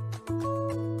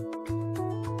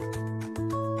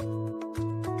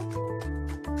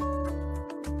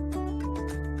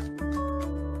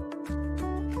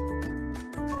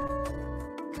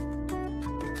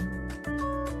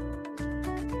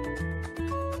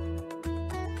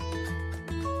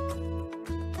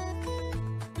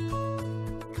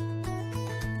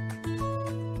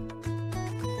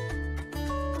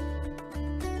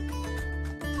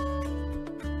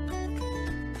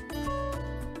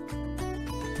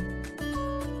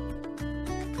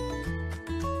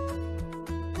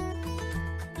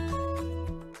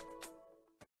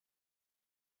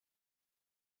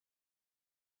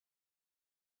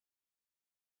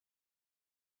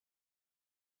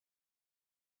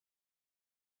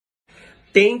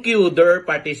 Thank you, dear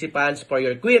participants, for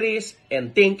your queries,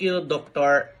 and thank you,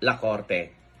 Dr.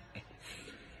 Lacorte.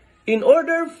 In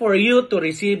order for you to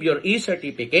receive your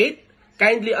e-certificate,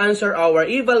 kindly answer our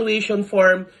evaluation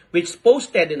form which is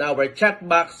posted in our chat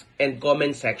box and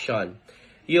comment section.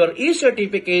 Your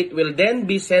e-certificate will then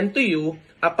be sent to you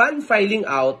upon filling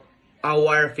out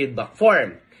our feedback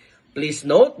form. Please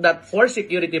note that for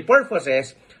security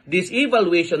purposes, this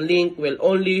evaluation link will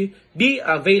only be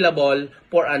available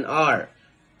for an hour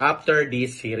after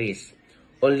this series.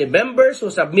 Only members who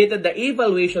submitted the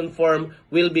evaluation form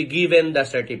will be given the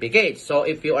certificate. So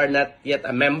if you are not yet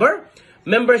a member,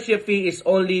 membership fee is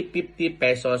only 50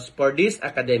 pesos for this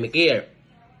academic year.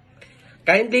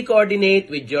 Kindly coordinate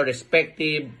with your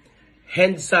respective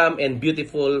handsome and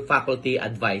beautiful faculty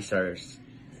advisors.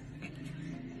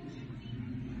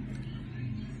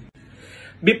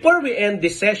 Before we end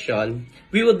this session,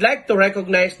 we would like to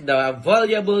recognize the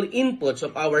valuable inputs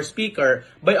of our speaker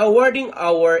by awarding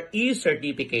our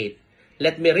e-certificate.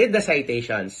 Let me read the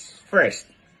citations. First,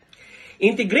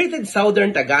 Integrated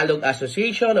Southern Tagalog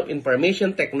Association of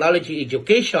Information Technology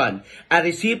Education, a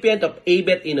recipient of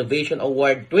ABET Innovation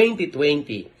Award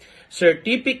 2020.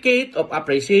 Certificate of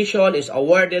Appreciation is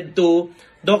awarded to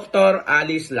Dr.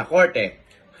 Alice Lacorte,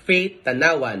 Faith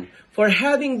Tanawan, for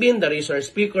having been the resource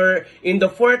speaker in the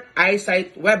 4th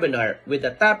iSITE webinar with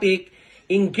the topic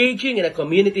Engaging in a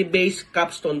Community-Based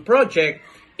Capstone Project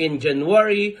in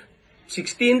January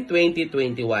 16,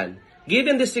 2021,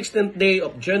 given the 16th day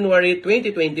of January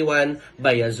 2021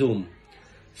 via Zoom.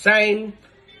 Signed,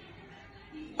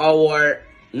 our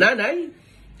nanay,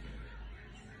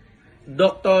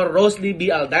 Dr. Rosalie B.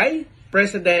 Alday,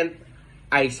 President,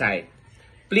 iSITE.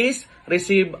 Please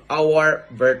receive our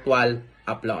virtual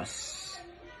applause.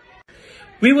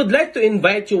 We would like to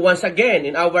invite you once again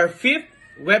in our 5th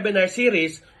webinar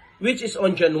series, which is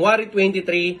on January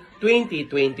 23,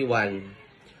 2021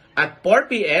 at 4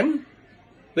 p.m.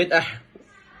 with a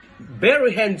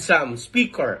very handsome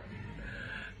speaker,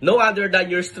 no other than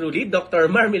yours truly, Dr.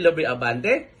 Marmelo B.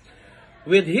 Abante,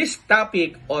 with his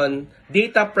topic on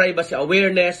data privacy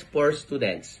awareness for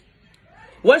students.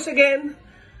 Once again,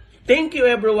 thank you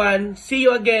everyone. See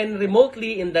you again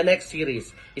remotely in the next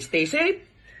series. Stay safe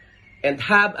and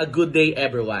have a good day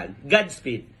everyone.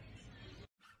 Godspeed.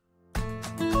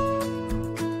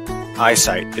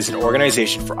 iSITE is an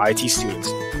organization for IT students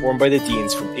formed by the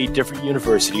deans from 8 different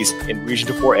universities in Region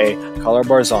 4A,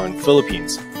 Calabarzon,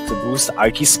 Philippines, to boost the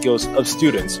IT skills of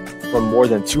students from more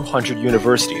than 200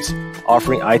 universities,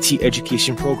 offering IT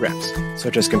education programs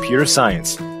such as computer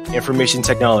science, information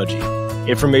technology,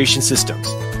 information systems,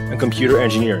 and computer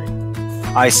engineering.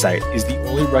 iSITE is the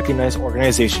only recognized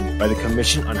organization by the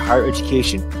Commission on Higher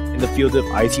Education in the field of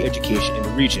IT education in the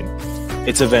region.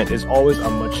 Its event is always a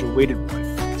much-awaited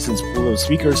one, since pool of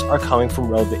speakers are coming from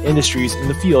relevant industries in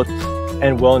the field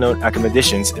and well-known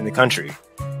academicians in the country.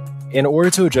 In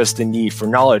order to address the need for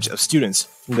knowledge of students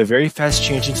from the very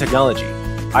fast-changing technology,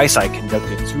 iSITE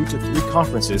conducted 2 to 3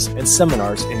 conferences and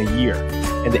seminars in a year,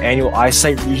 and the annual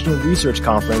iSITE Regional Research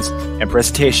Conference and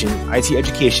Presentation IT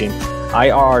Education,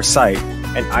 IRR Site,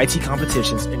 and IT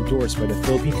competitions endorsed by the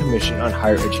Philippine Commission on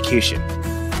Higher Education.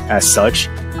 As such,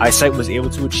 iSITE was able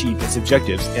to achieve its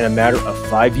objectives in a matter of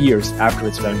 5 years after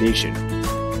its foundation.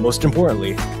 Most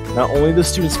importantly, not only the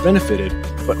students benefited,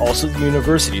 but also the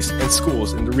universities and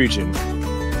schools in the region.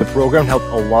 The program helped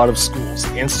a lot of schools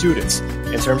and students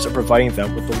in terms of providing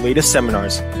them with the latest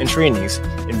seminars and trainings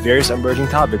in various emerging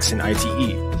topics in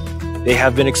ITE. They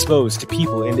have been exposed to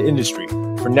people in the industry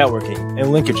for networking and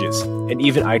linkages, and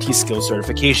even IT skill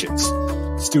certifications.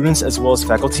 Students as well as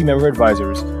faculty member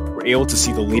advisors were able to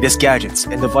see the latest gadgets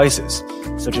and devices,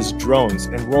 such as drones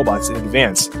and robots in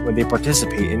advance when they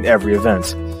participate in every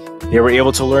event. They were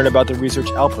able to learn about the research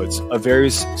outputs of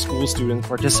various school student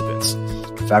participants.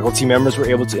 Faculty members were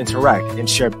able to interact and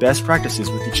share best practices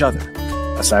with each other.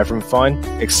 Aside from fun,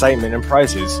 excitement, and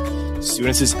prizes,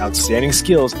 students' outstanding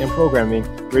skills in programming,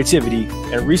 creativity,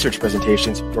 and research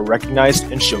presentations were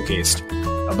recognized and showcased.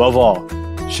 Above all,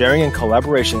 sharing and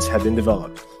collaborations have been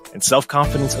developed, and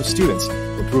self-confidence of students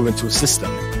were proven to assist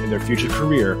them in their future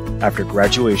career after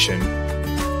graduation.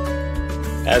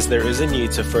 As there is a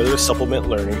need to further supplement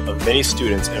learning of many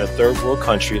students in a third world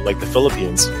country like the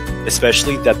Philippines,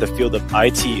 especially that the field of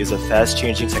IT is a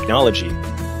fast-changing technology,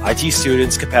 IT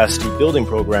Students Capacity Building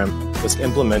Program was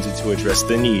implemented to address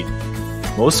the need.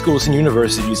 Most schools and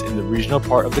universities in the regional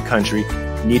part of the country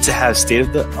need to have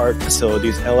state-of-the-art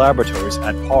facilities and laboratories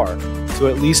at par to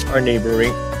at least our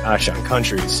neighboring ASEAN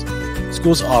countries.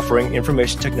 schools offering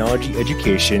information technology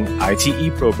education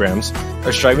 (ITE) programs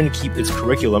are striving to keep its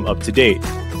curriculum up to date,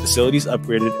 facilities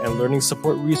upgraded, and learning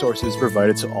support resources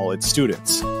provided to all its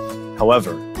students.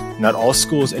 However, not all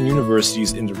schools and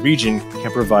universities in the region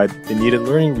can provide the needed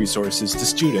learning resources to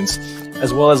students,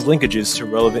 as well as linkages to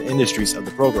relevant industries of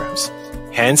the programs.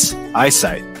 Hence,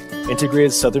 iSITE,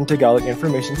 Integrated Southern Tagalog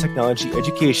Information Technology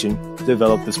Education,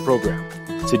 developed this program.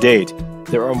 To date,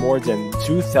 there are more than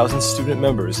 2,000 student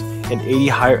members and 80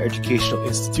 higher educational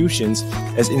institutions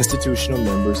as institutional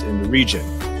members in the region.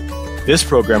 This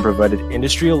program provided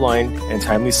industry-aligned and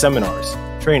timely seminars,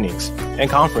 trainings, and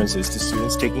conferences to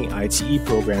students taking ITE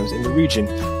programs in the region,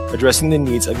 addressing the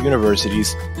needs of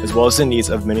universities as well as the needs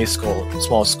of many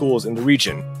small schools in the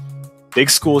region. Big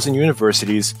schools and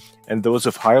universities, and those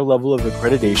with higher level of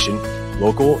accreditation,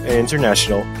 local and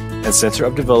international, and Center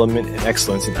of Development and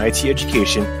Excellence in IT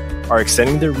Education, are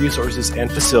extending their resources and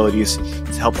facilities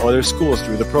to help other schools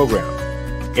through the program.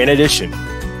 In addition,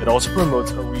 it also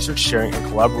promotes research sharing and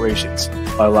collaborations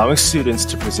by allowing students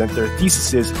to present their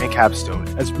theses and capstone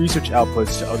as research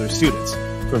outputs to other students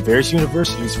from various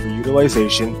universities for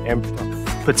utilization and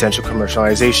potential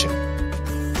commercialization.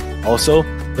 Also,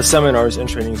 the seminars and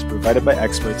trainings provided by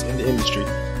experts in the industry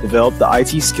develop the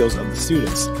IT skills of the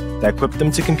students that equip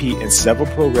them to compete in several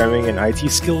programming and IT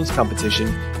skills competition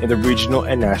in the regional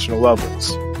and national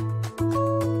levels.